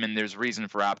defensive linemen, there's reason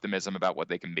for optimism about what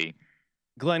they can be.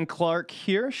 Glenn Clark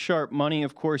here, Sharp Money.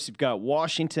 Of course, you've got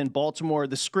Washington, Baltimore,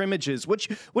 the scrimmages. What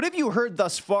have you heard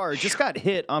thus far? It just got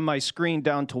hit on my screen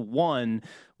down to 1.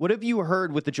 What have you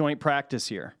heard with the joint practice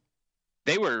here?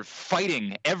 They were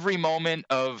fighting every moment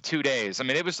of 2 days. I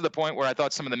mean, it was to the point where I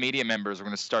thought some of the media members were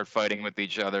going to start fighting with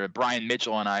each other. Brian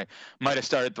Mitchell and I might have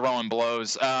started throwing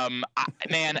blows.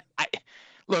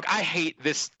 Look, I hate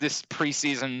this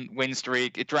preseason win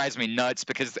streak. It drives me nuts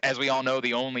because, as we all know,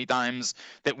 the only times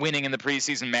that winning in the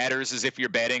preseason matters is if you're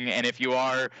betting. And if you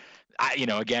are,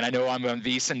 again, I know I'm on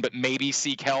VSiN, but maybe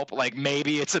seek help. Like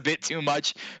maybe it's a bit too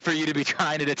much for you to be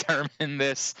trying to determine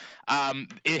this.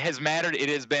 It has mattered. It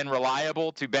has been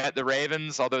reliable to bet the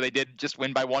Ravens, although they did just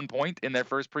win by 1 point in their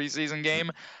first preseason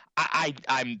game.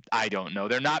 I don't know.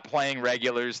 They're not playing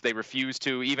regulars. They refuse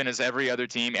to, even as every other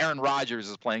team. Aaron Rodgers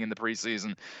is playing in the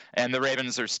preseason, and the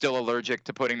Ravens are still allergic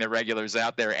to putting their regulars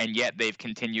out there, and yet they've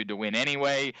continued to win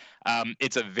anyway.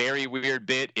 It's a very weird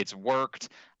bit. It's worked.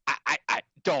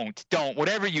 Don't.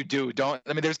 Whatever you do, don't.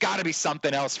 I mean, there's got to be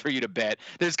something else for you to bet.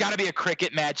 There's got to be a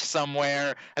cricket match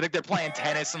somewhere. I think they're playing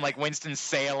tennis in like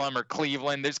Winston-Salem or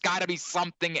Cleveland. There's got to be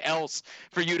something else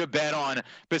for you to bet on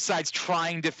besides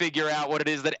trying to figure out what it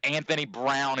is that Anthony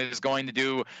Brown is going to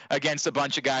do against a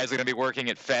bunch of guys that are going to be working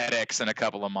at FedEx in a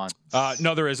couple of months.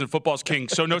 No, there isn't. Football's king.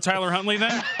 So no Tyler Huntley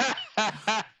then?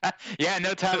 Yeah,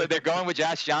 no Tyler. They're going with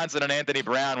Josh Johnson and Anthony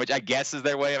Brown, which I guess is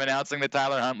their way of announcing that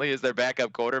Tyler Huntley is their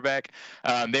backup quarterback.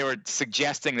 They were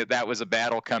suggesting that was a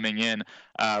battle coming in.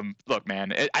 Look,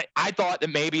 man, I thought that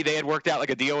maybe they had worked out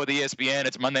like a deal with ESPN.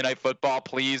 It's Monday Night Football.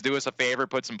 Please do us a favor,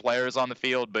 put some players on the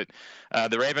field. But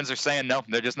the Ravens are saying no,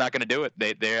 they're just not going to do it.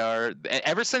 They are,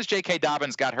 ever since J.K.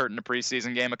 Dobbins got hurt in a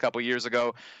preseason game a couple years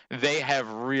ago, they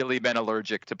have really been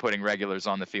allergic to putting regulars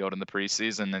on the field in the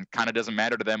preseason, and kind of doesn't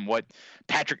matter to them what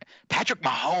Patrick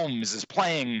Mahomes is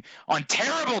playing on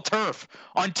terrible turf,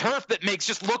 on turf that makes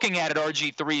just looking at it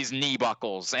RG3's knee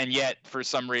buckles, and yet for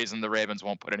some reason the Ravens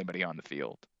won't put anybody on the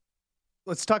field.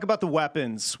 Let's talk about the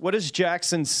weapons. What has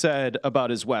Jackson said about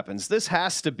his weapons? This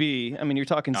has to be, I mean, you're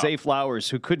talking Zay Flowers,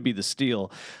 who could be the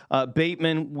steal.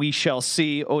 Bateman, we shall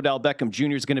see. Odell Beckham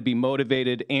Jr. is going to be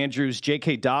motivated. Andrews,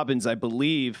 J.K. Dobbins, I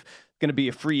believe, going to be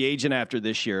a free agent after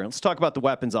this year. Let's talk about the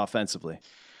weapons offensively.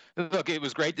 Look, it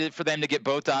was great for them to get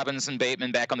both Dobbins and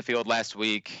Bateman back on the field last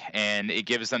week, and it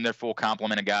gives them their full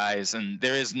complement of guys. And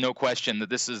there is no question that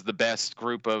this is the best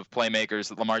group of playmakers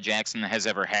that Lamar Jackson has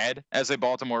ever had as a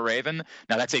Baltimore Raven.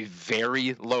 Now, that's a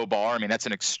very low bar. I mean, that's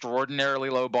an extraordinarily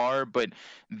low bar, but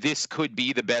this could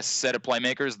be the best set of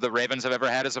playmakers the Ravens have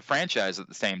ever had as a franchise at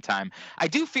the same time. I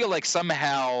do feel like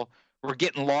somehow we're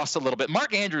getting lost a little bit.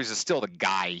 Mark Andrews is still the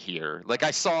guy here. Like, I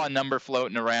saw a number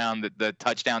floating around that the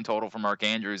touchdown total for Mark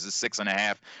Andrews is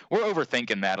 6.5. We're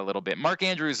overthinking that a little bit. Mark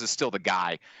Andrews is still the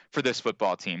guy for this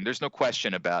football team. There's no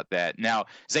question about that. Now,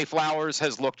 Zay Flowers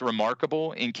has looked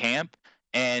remarkable in camp.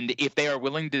 And if they are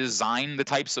willing to design the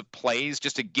types of plays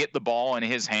just to get the ball in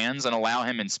his hands and allow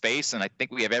him in space, and I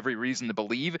think we have every reason to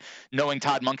believe, knowing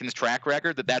Todd Monken's track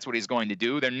record, that that's what he's going to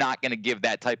do. They're not going to give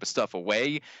that type of stuff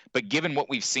away. But given what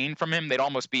we've seen from him, they'd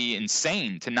almost be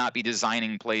insane to not be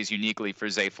designing plays uniquely for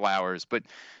Zay Flowers. But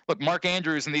look, Mark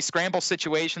Andrews, in these scramble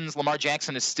situations, Lamar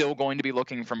Jackson is still going to be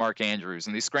looking for Mark Andrews.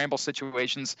 In these scramble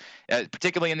situations,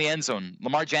 particularly in the end zone,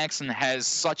 Lamar Jackson has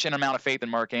such an amount of faith in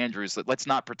Mark Andrews that let's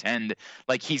not pretend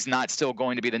like he's not still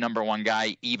going to be the number one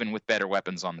guy, even with better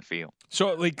weapons on the field.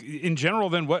 So, like, in general,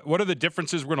 then, what are the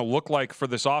differences we're going to look like for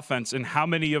this offense, and how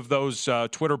many of those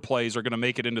Twitter plays are going to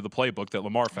make it into the playbook that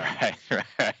Lamar found?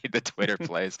 Right, the Twitter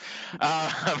plays.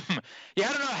 I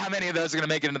don't know how many of those are going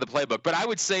to make it into the playbook, but I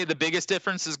would say the biggest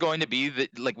difference is going to be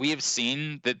that, like, we have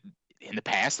seen that in the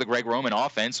past, the Greg Roman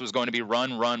offense was going to be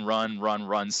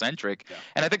run centric. Yeah.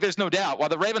 And I think there's no doubt, while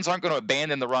the Ravens aren't going to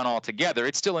abandon the run altogether,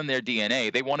 it's still in their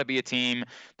DNA. They want to be a team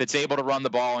that's able to run the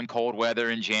ball in cold weather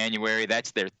in January.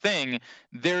 That's their thing.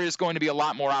 There is going to be a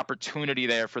lot more opportunity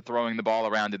there for throwing the ball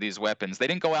around to these weapons. They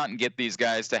didn't go out and get these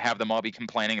guys to have them all be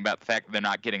complaining about the fact that they're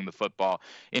not getting the football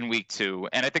in week 2.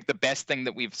 And I think the best thing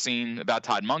that we've seen about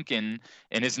Todd Monken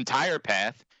in his entire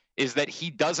path is that he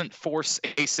doesn't force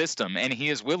a system, and he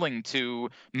is willing to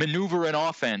maneuver an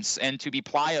offense and to be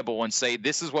pliable and say,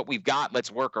 this is what we've got,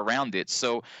 let's work around it.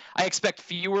 So I expect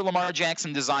fewer Lamar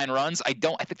Jackson design runs. I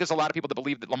think there's a lot of people that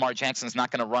believe that Lamar Jackson is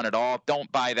not going to run at all. Don't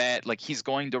buy that. Like, he's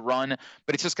going to run,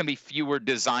 but it's just going to be fewer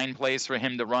design plays for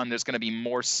him to run. There's going to be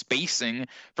more spacing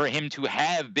for him to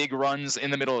have big runs in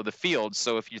the middle of the field.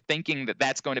 So if you're thinking that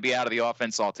that's going to be out of the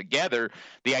offense altogether,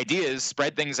 the idea is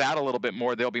spread things out a little bit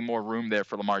more. There'll be more room there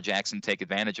for Lamar Jackson to take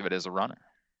advantage of it as a runner.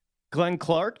 Glenn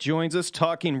Clark joins us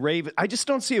talking Ravens. I just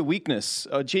don't see a weakness.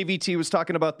 JVT was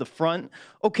talking about the front.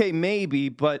 Okay, maybe,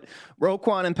 but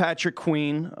Roquan and Patrick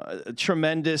Queen,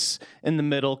 tremendous in the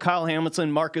middle. Kyle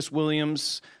Hamilton, Marcus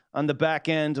Williams on the back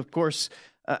end. Of course,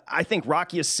 I think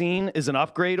Rocky Yassin is an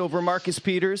upgrade over Marcus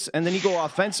Peters. And then you go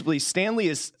offensively. Stanley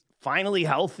is finally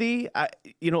healthy.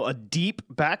 A deep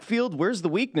backfield. Where's the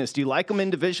weakness? Do you like him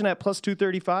in division at plus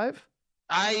 235?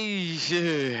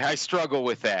 I struggle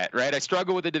with that, right? I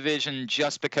struggle with the division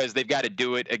just because they've got to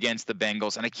do it against the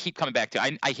Bengals. And I keep coming back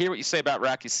to I hear what you say about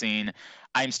Rocky Yassin.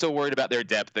 I'm still worried about their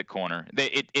depth at corner.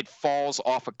 It falls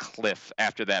off a cliff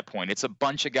after that point. It's a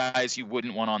bunch of guys you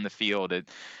wouldn't want on the field.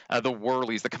 The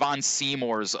Worleys, the Kevon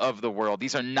Seymours of the world.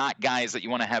 These are not guys that you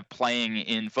want to have playing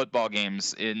in football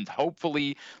games. And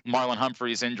hopefully Marlon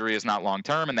Humphrey's injury is not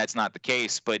long-term, and that's not the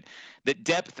case. But the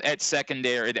depth at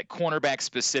secondary, that cornerback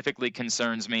specifically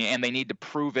concerns me, and they need to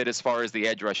prove it as far as the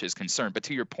edge rush is concerned. But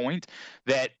to your point,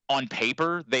 that on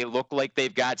paper, they look like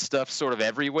they've got stuff sort of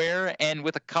everywhere, and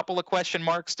with a couple of question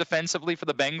marks defensively for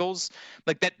the Bengals,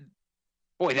 like that.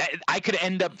 Boy, I could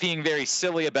end up being very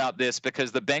silly about this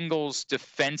because the Bengals'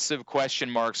 defensive question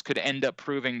marks could end up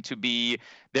proving to be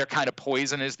their kind of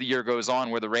poison as the year goes on,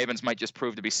 where the Ravens might just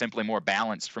prove to be simply more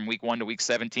balanced from week 1 to week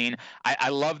 17. I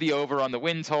love the over on the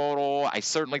win total. I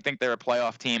certainly think they're a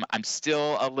playoff team. I'm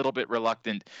still a little bit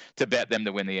reluctant to bet them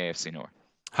to win the AFC North.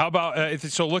 How about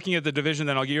so looking at the division,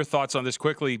 then I'll get your thoughts on this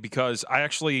quickly because I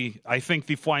think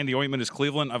the fly in the ointment is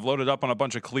Cleveland. I've loaded up on a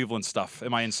bunch of Cleveland stuff.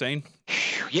 Am I insane?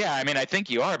 Yeah, I mean, I think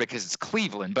you are because it's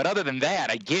Cleveland. But other than that,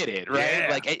 I get it, right? Yeah.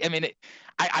 Like,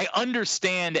 I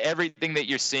understand everything that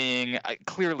you're seeing.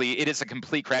 Clearly, it is a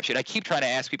complete crapshoot. I keep trying to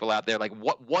ask people out there, like,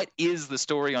 what is the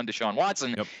story on Deshaun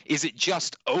Watson? Yep. Is it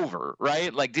just over,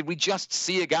 right? Like, did we just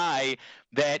see a guy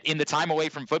that in the time away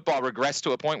from football regressed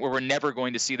to a point where we're never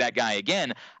going to see that guy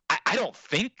again? I don't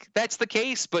think that's the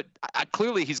case, but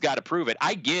clearly he's got to prove it.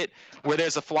 I get where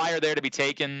there's a flyer there to be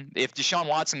taken. If Deshaun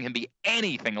Watson can be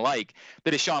anything like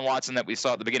the Deshaun Watson that we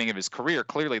saw at the beginning of his career,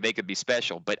 clearly they could be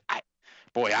special. But I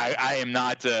am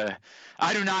not.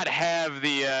 I do not have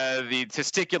the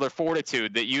testicular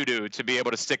fortitude that you do to be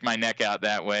able to stick my neck out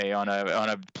that way on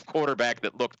a quarterback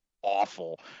that looked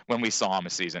awful when we saw him a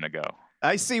season ago.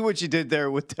 I see what you did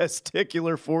there with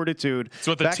testicular fortitude. That's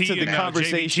what the Back T to the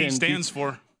conversation JVT stands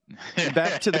for.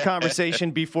 Back to the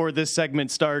conversation before this segment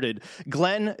started.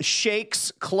 Glenn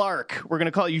Shakes Clark. We're going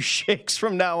to call you Shakes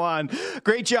from now on.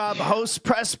 Great job. Host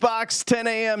Press Box, 10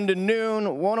 a.m. to noon,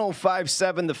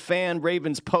 105.7 The Fan,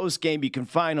 Ravens post game. You can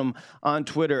find them on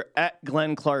Twitter at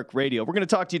Glenn Clark Radio. We're going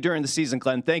to talk to you during the season,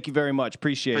 Glenn. Thank you very much.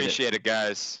 Appreciate it,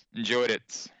 guys. Enjoyed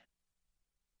it.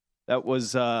 That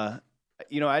was...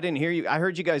 I didn't hear you. I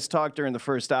heard you guys talk during the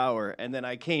first hour, and then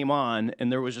I came on,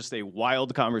 and there was just a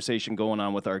wild conversation going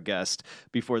on with our guest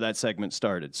before that segment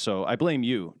started. So I blame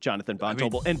you, Jonathan Von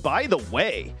Tobel. And by the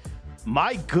way,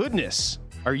 my goodness,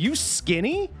 are you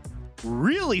skinny?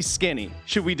 Really skinny?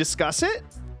 Should we discuss it?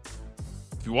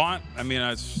 If you want, I mean,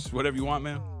 it's whatever you want,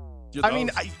 man.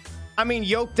 I mean,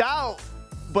 yoked out.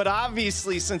 But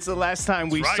obviously, since the last time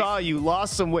we saw you,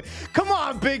 lost some weight. Come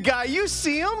on, big guy. You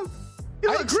see him? He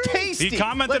looks tasty. He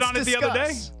commented on it the other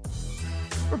day.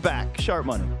 We're back. Sharp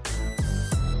Money.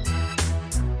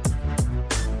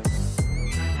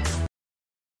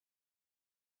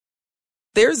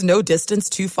 There's no distance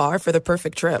too far for the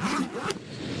perfect trip.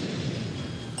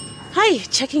 Hi,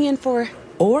 checking in for...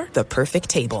 Or the perfect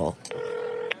table.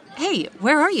 Hey,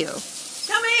 where are you?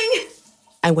 Coming!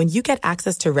 And when you get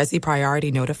access to Resi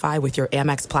Priority Notify with your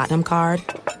Amex Platinum card...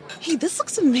 Hey, this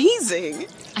looks amazing.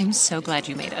 I'm so glad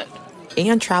you made it.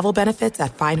 And travel benefits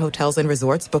at fine hotels and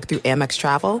resorts booked through Amex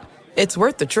Travel, it's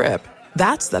worth the trip.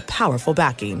 That's the powerful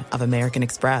backing of American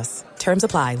Express. Terms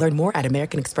apply. Learn more at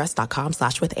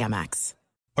americanexpress.com/withAmex.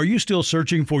 Are you still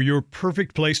searching for your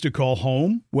perfect place to call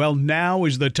home? Well, now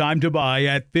is the time to buy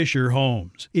at Fisher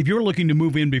Homes. If you're looking to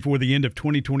move in before the end of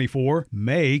 2024,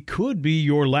 May could be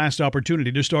your last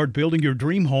opportunity to start building your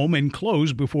dream home and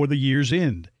close before the year's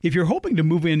end. If you're hoping to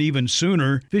move in even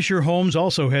sooner, Fisher Homes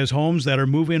also has homes that are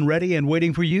move-in ready and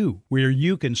waiting for you, where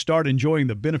you can start enjoying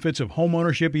the benefits of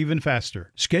homeownership even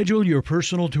faster. Schedule your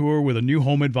personal tour with a new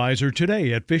home advisor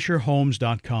today at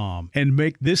FisherHomes.com and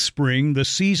make this spring the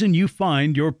season you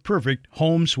find your perfect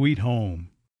home sweet home.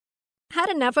 Had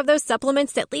enough of those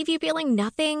supplements that leave you feeling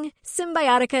nothing?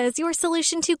 Symbiotica is your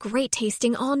solution to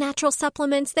great-tasting, all-natural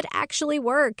supplements that actually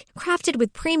work. Crafted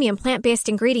with premium plant-based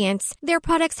ingredients, their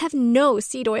products have no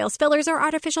seed oils, fillers, or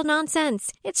artificial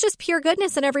nonsense. It's just pure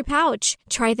goodness in every pouch.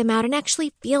 Try them out and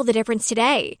actually feel the difference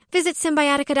today. Visit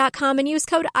Symbiotica.com and use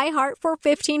code IHEART for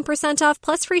 15% off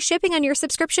plus free shipping on your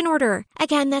subscription order.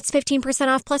 Again, that's 15%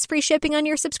 off plus free shipping on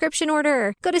your subscription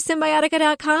order. Go to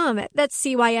Symbiotica.com. That's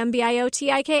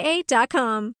CYMBIOTIKA.com.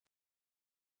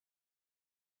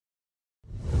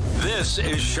 This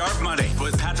is Sharp Money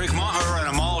with Patrick Maher and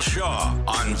Amal Shaw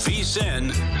on VSiN,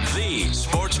 the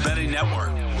Sports Betting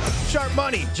Network. Sharp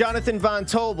Money, Jonathan Von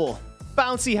Tobel,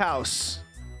 Bouncy House.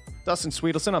 Dustin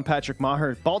Sweetelson, I'm Patrick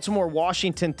Maher. Baltimore,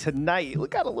 Washington tonight. We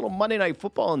got a little Monday Night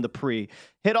Football in the pre.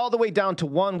 Hit all the way down to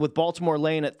 1 with Baltimore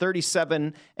laying at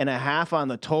 37.5 on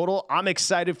the total. I'm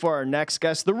excited for our next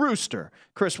guest, the Rooster,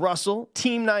 Chris Russell,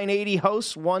 Team 980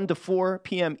 host, 1 to 4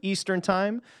 p.m. Eastern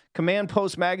Time. Command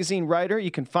Post Magazine writer. You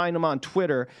can find him on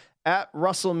Twitter at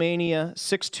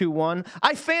Russellmania621.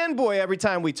 I fanboy every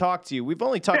time we talk to you. We've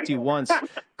only talked to you once.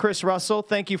 Chris Russell,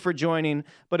 thank you for joining.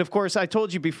 But, of course, I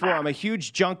told you before, I'm a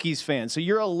huge Junkies fan, so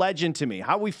you're a legend to me.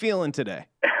 How are we feeling today?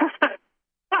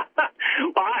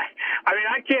 I mean,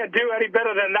 I can't do any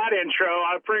better than that intro.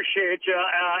 I appreciate you.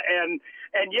 And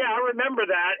yeah, I remember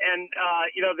that. And,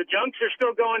 the Junks are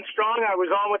still going strong. I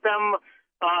was on with them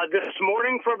this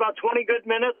morning for about 20 good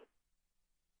minutes.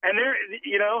 And they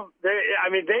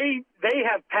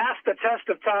have passed the test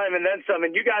of time and then some.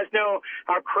 And you guys know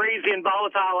how crazy and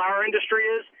volatile our industry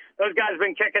is. Those guys have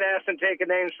been kicking ass and taking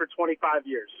names for 25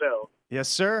 years. So yes,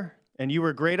 sir. And you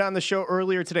were great on the show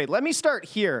earlier today. Let me start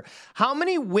here. How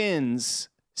many wins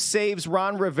saves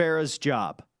Ron Rivera's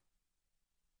job?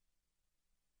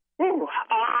 So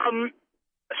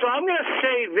I'm going to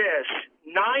say this.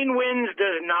 9 wins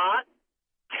does not.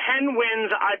 10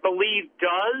 wins, I believe,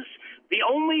 does. The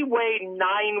only way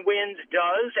 9 wins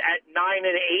does at 9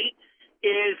 and 8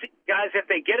 is, guys, if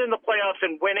they get in the playoffs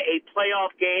and win a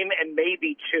playoff game and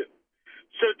maybe 2.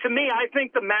 So to me, I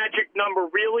think the magic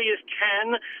number really is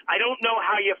 10. I don't know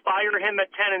how you fire him at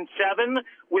 10 and 7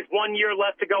 with 1 year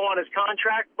left to go on his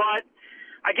contract, but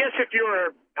I guess if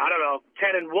you're,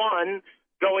 10 and 1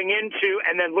 going into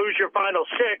and then lose your final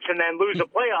 6 and then lose a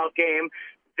playoff game,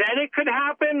 then it could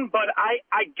happen. But I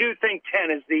do think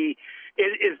 10 is the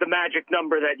magic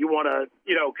number that you want to,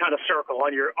 kind of circle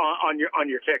on your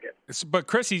ticket. But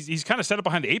Chris, he's kind of set up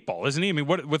behind the 8 ball, isn't he? I mean,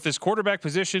 with this quarterback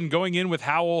position going in with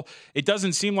Howell, it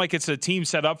doesn't seem like it's a team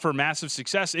set up for massive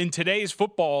success in today's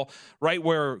football, right?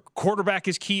 Where quarterback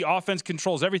is key, offense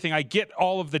controls everything. I get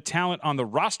all of the talent on the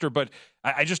roster, but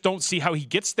I just don't see how he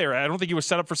gets there. I don't think he was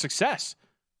set up for success.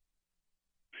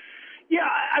 Yeah,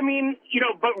 I mean,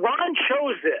 but Ron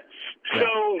chose this. Yeah.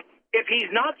 So if he's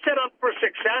not set up for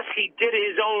success, he did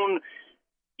his own,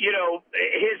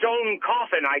 his own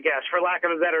coffin, I guess, for lack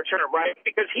of a better term, right?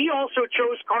 Because he also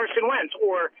chose Carson Wentz,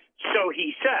 or so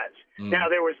he says.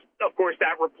 Now, there was, of course,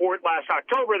 that report last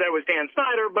October that was Dan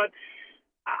Snyder, but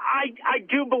I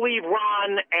do believe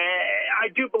Ron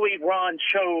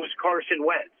chose Carson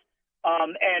Wentz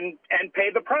and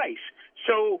paid the price.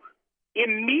 So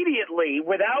immediately,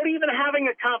 without even having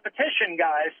a competition,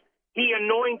 guys, he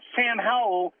anoints Sam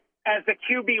Howell as the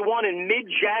QB1 in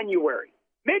mid-January,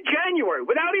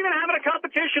 without even having a competition.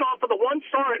 competition off of the one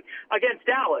start against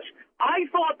Dallas. I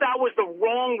thought that was the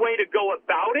wrong way to go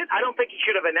about it. I don't think he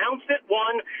should have announced it,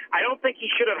 one. I don't think he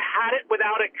should have had it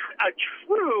without a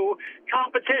true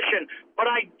competition. But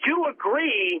I do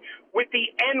agree with the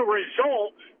end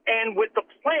result and with the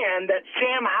plan that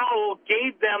Sam Howell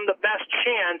gave them the best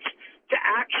chance to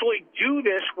actually do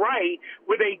this right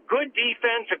with a good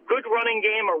defense, a good running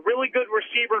game, a really good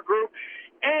receiver group.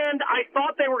 And I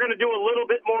thought they were going to do a little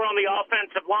bit more on the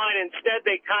offensive line. Instead,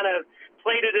 they kind of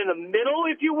played it in the middle,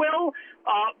 if you will.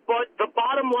 But the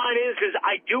bottom line is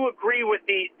I do agree with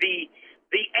the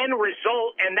end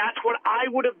result, and that's what I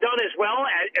would have done as well,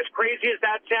 as crazy as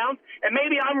that sounds. And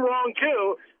maybe I'm wrong,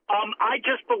 too. I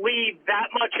just believe that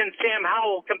much in Sam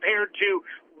Howell compared to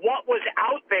what was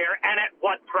out there and at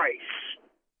what price.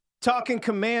 Talking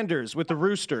Commanders with the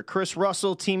Rooster. Chris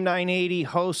Russell, Team 980,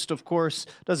 host, of course,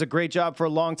 does a great job for a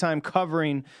long time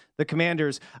covering the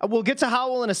Commanders. We'll get to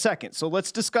Howell in a second, so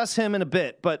let's discuss him in a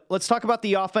bit. But let's talk about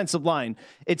the offensive line.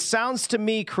 It sounds to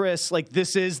me, Chris, like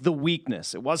this is the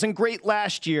weakness. It wasn't great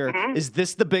last year. Mm-hmm. Is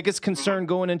this the biggest concern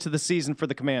going into the season for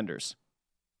the Commanders?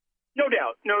 No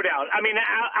doubt, no doubt. I mean,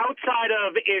 outside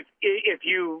of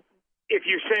if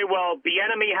you say, well, the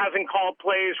enemy hasn't called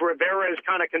plays, Rivera is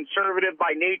kind of conservative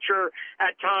by nature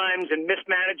at times and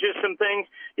mismanages some things,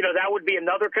 that would be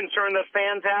another concern that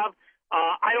fans have.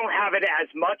 I don't have it as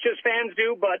much as fans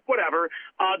do, but whatever.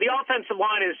 The offensive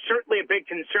line is certainly a big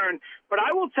concern. But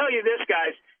I will tell you this,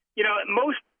 guys,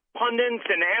 most pundits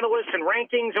and analysts and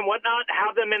rankings and whatnot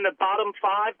have them in the bottom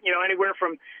five, anywhere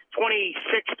from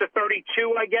 26 to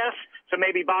 32, I guess, so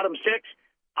maybe bottom six.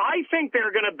 I think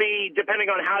they're going to be, depending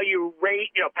on how you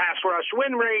rate, pass rush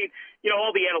win rate,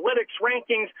 all the analytics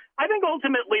rankings, I think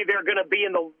ultimately they're going to be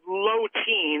in the low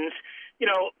teens,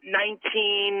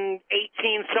 19,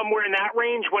 18, somewhere in that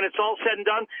range when it's all said and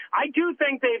done. I do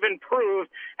think they've improved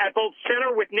at both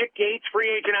center with Nick Gates, free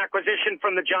agent acquisition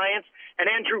from the Giants, and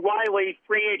Andrew Wiley,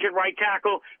 free agent right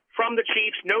tackle from the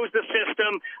Chiefs, knows the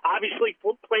system, obviously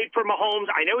played for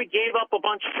Mahomes. I know he gave up a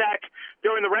bunch of sacks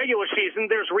during the regular season.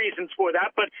 There's reasons for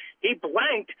that, but he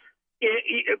blanked,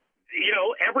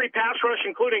 every pass rush,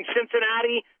 including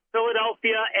Cincinnati,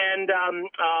 Philadelphia, and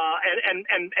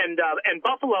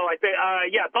Buffalo. I think,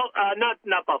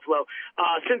 not Buffalo,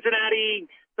 Cincinnati,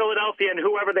 Philadelphia, and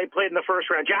whoever they played in the first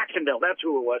round, Jacksonville, that's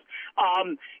who it was,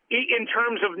 in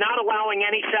terms of not allowing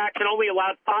any sacks and only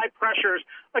allowed 5 pressures,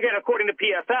 again, according to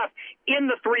PFF,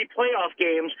 in the 3 playoff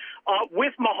games,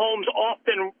 with Mahomes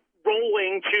often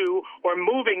rolling to or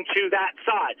moving to that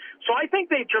side. So I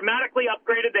think they dramatically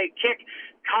upgraded. They kicked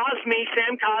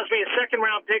Sam Cosmi, a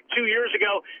second-round pick 2 years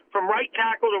ago, from right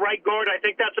tackle to right guard. I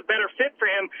think that's a better fit for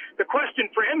him. The question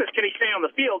for him is, can he stay on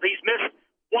the field? He's missed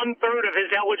 1/3 of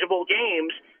his eligible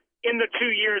games in the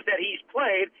 2 years that he's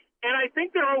played, and I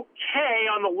think they're okay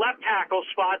on the left tackle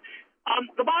spot.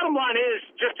 The bottom line is,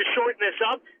 just to shorten this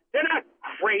up, they're not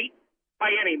great by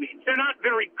any means. They're not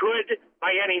very good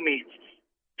by any means.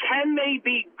 Can they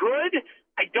be good?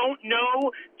 I don't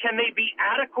know. Can they be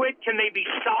adequate? Can they be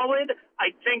solid?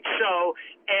 I think so.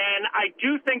 And I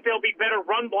do think they'll be better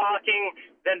run blocking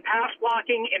than pass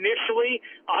blocking initially,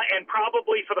 and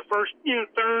probably for the first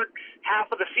third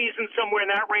half of the season, somewhere in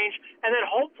that range. And then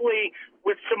hopefully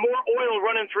with some more oil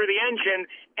running through the engine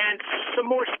and some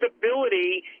more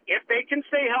stability, if they can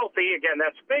stay healthy, again,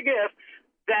 that's a big if,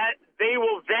 that they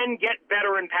will then get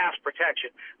better in pass protection.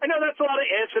 I know that's a lot of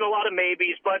ifs and a lot of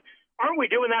maybes, but aren't we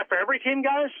doing that for every team,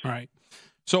 guys? All right.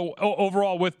 So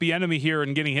overall, with Bieniemy here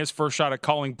and getting his first shot at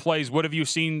calling plays, what have you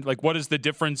seen? Like, what is the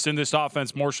difference in this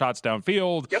offense? More shots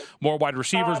downfield, more wide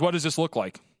receivers. What does this look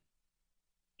like?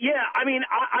 Yeah, I mean,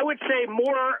 I would say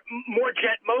more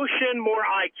jet motion, more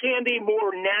eye candy,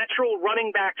 more natural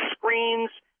running back screens.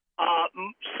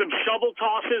 Some shovel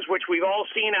tosses, which we've all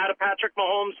seen out of Patrick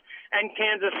Mahomes and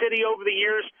Kansas City over the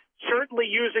years, certainly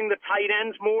using the tight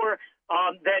ends more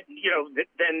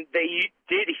than they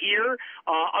did here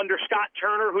under Scott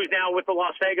Turner, who's now with the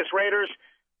Las Vegas Raiders.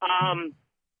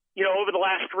 Over the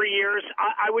last 3 years,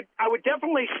 I would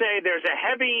definitely say there's a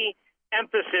heavy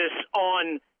emphasis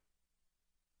on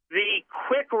the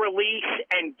quick release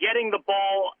and getting the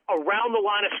ball around the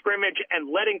line of scrimmage and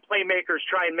letting playmakers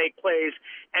try and make plays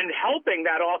and helping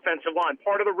that offensive line.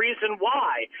 Part of the reason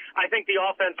why I think the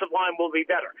offensive line will be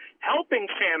better. Helping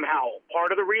Sam Howell.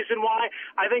 Part of the reason why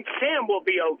I think Sam will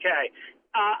be okay.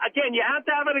 Again, you have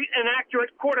to have an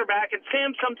accurate quarterback, and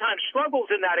Sam sometimes struggles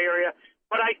in that area,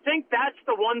 but I think that's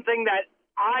the one thing that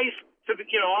eyes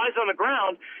on the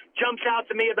ground jumps out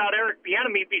to me about Eric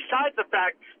Bieniemy, besides the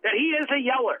fact that he is a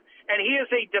yeller and he is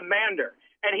a demander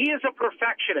and he is a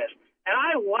perfectionist. And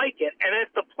I like it. And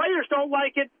if the players don't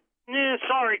like it,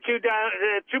 Sorry, too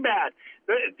bad.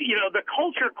 The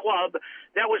culture club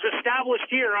that was established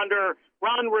here under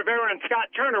Ron Rivera and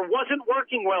Scott Turner wasn't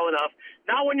working well enough.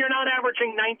 Not when you're not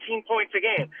averaging 19 points a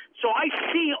game. So I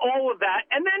see all of that.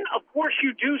 And then, of course,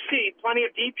 you do see plenty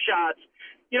of deep shots.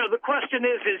 The question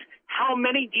is how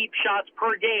many deep shots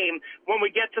per game when we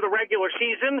get to the regular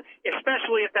season,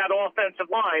 especially if that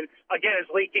offensive line, again, is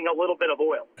leaking a little bit of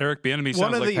oil. Eric Bieniemy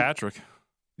sounds like Patrick.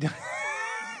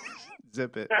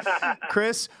 Zip it.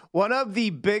 Chris, one of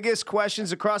the biggest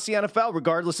questions across the NFL,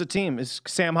 regardless of team, is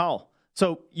Sam Howell.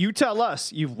 So you tell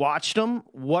us, you've watched him.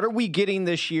 What are we getting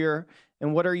this year,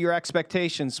 and what are your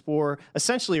expectations for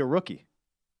essentially a rookie?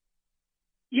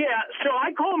 Yeah, so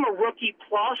I call him a rookie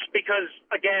plus because,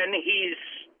 again, he's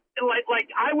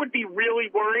like I would be really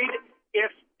worried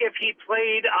if he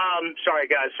played.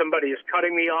 Sorry, guys, somebody is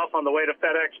cutting me off on the way to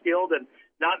FedEx Field and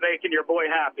not making your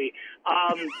boy happy.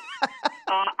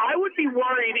 I would be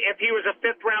worried if he was a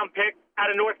fifth-round pick out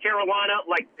of North Carolina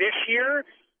like this year.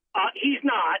 He's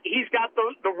not. He's got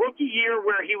the rookie year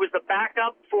where he was the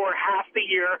backup for half the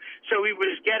year, so he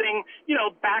was getting,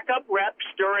 backup reps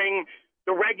during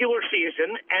the regular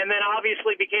season, and then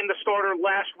obviously became the starter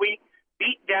last week,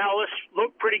 beat Dallas,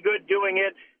 looked pretty good doing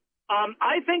it.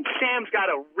 I think Sam's got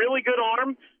a really good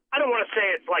arm. I don't want to say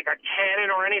it's like a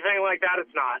cannon or anything like that.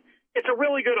 It's not. It's a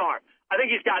really good arm. I think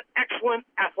he's got excellent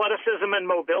athleticism and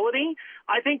mobility.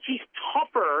 I think he's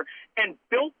tougher and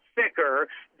built thicker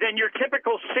than your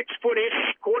typical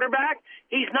 6-foot-ish quarterback.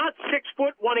 He's not 6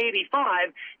 foot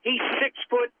 185. He's 6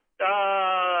 foot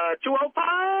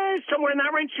 205, somewhere in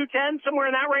that range, 210, somewhere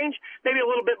in that range, maybe a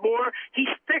little bit more. He's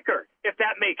thicker, if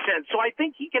that makes sense. So I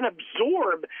think he can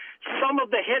absorb some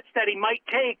of the hits that he might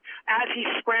take as he's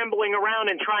scrambling around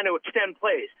and trying to extend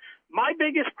plays. My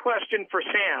biggest question for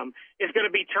Sam is going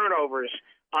to be turnovers.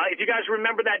 If you guys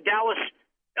remember that Dallas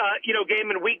game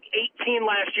in Week 18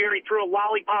 last year, he threw a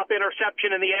lollipop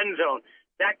interception in the end zone.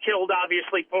 That killed,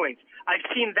 obviously, points. I've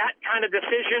seen that kind of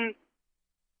decision,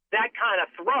 that kind of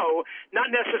throw,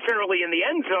 not necessarily in the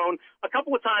end zone, a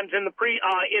couple of times in the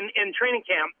in training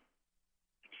camp.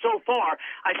 So far,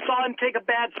 I saw him take a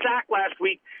bad sack last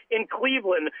week in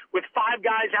Cleveland with 5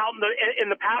 guys out in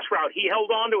the pass route. He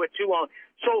held on to it too long.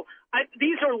 So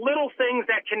these are little things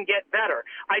that can get better.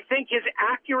 I think his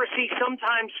accuracy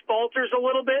sometimes falters a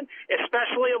little bit,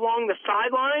 especially along the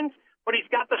sidelines, but he's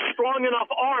got the strong enough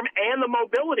arm and the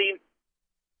mobility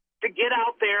to get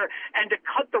out there and to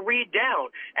cut the read down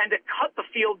and to cut the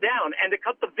field down and to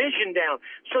cut the vision down.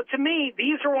 So to me,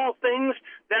 these are all things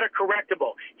that are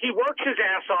correctable. He works his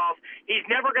ass off. He's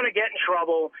never going to get in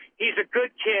trouble. He's a good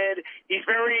kid. He's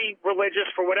very religious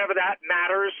for whatever that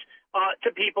matters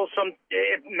to people.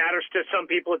 It matters to some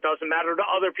people. It doesn't matter to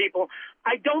other people.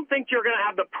 I don't think you're going to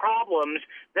have the problems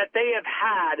that they have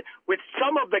had with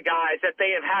some of the guys that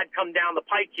they have had come down the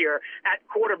pike here at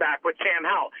quarterback with Sam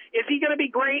Howell. Is he going to be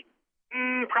great?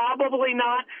 Probably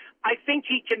not. I think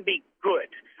he can be good.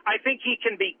 I think he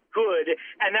can be good,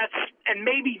 and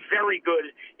maybe very good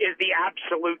is the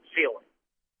absolute ceiling.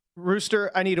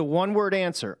 Rooster, I need a one-word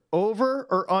answer. Over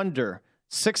or under?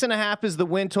 6.5 is the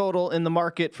win total in the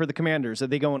market for the Commanders. Are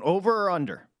they going over or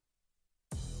under?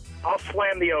 I'll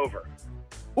slam the over.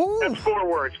 Ooh. That's 4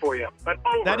 words for you. But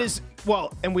over. That is,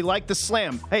 and we like the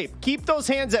slam. Hey, keep those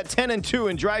hands at 10-2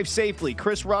 and drive safely.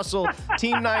 Chris Russell,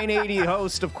 Team 980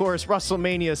 host, of course,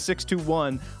 WrestleMania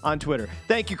 621 on Twitter.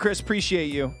 Thank you, Chris.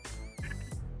 Appreciate you.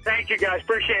 Thank you, guys.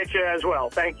 Appreciate you as well.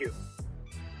 Thank you.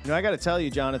 I got to tell you,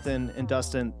 Jonathan and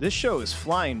Dustin, this show is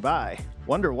flying by.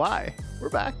 Wonder why. We're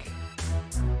back.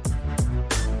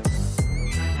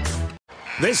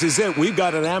 This is it. We've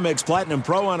got an Amex Platinum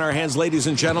Pro on our hands, ladies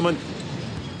and gentlemen.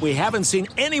 We haven't seen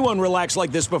anyone relax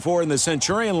like this before in the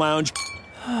Centurion Lounge.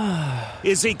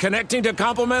 Is he connecting to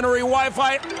complimentary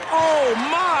Wi-Fi? Oh,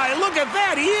 my. Look at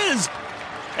that. He is.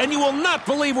 And you will not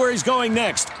believe where he's going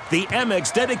next. The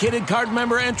Amex dedicated card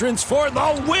member entrance for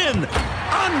the win.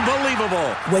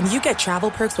 Unbelievable. When you get travel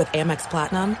perks with Amex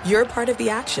Platinum, you're part of the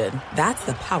action. That's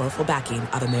the powerful backing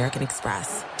of American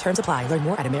Express. Terms apply. Learn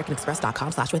more at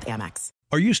americanexpress.com/withAmex.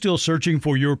 Are you still searching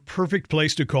for your perfect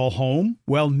place to call home?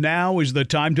 Well, now is the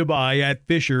time to buy at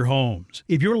Fisher Homes.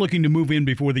 If you're looking to move in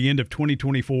before the end of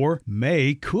 2024,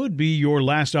 May could be your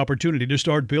last opportunity to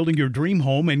start building your dream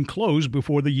home and close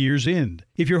before the year's end.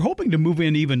 If you're hoping to move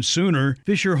in even sooner,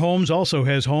 Fisher Homes also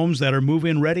has homes that are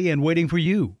move-in ready and waiting for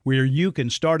you, where you can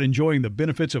start enjoying the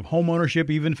benefits of homeownership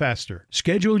even faster.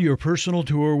 Schedule your personal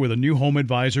tour with a new home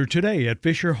advisor today at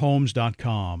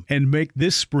FisherHomes.com and make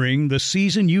this spring the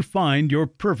season you find your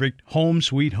perfect home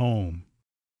sweet home.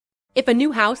 If a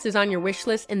new house is on your wish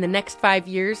list in the next 5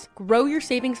 years, grow your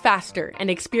savings faster and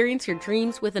experience your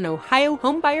dreams with an Ohio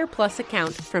Homebuyer Plus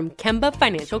account from Kemba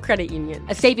Financial Credit Union.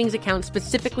 A savings account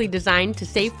specifically designed to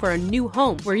save for a new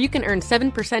home where you can earn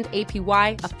 7%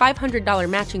 APY, a $500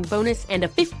 matching bonus, and a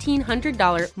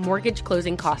 $1,500 mortgage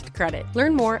closing cost credit.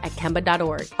 Learn more at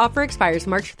Kemba.org. Offer expires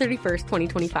March 31st,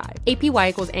 2025. APY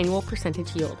equals annual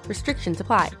percentage yield. Restrictions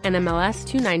apply. NMLS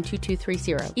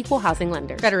 292230. Equal housing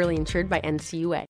lender. Federally insured by NCUA.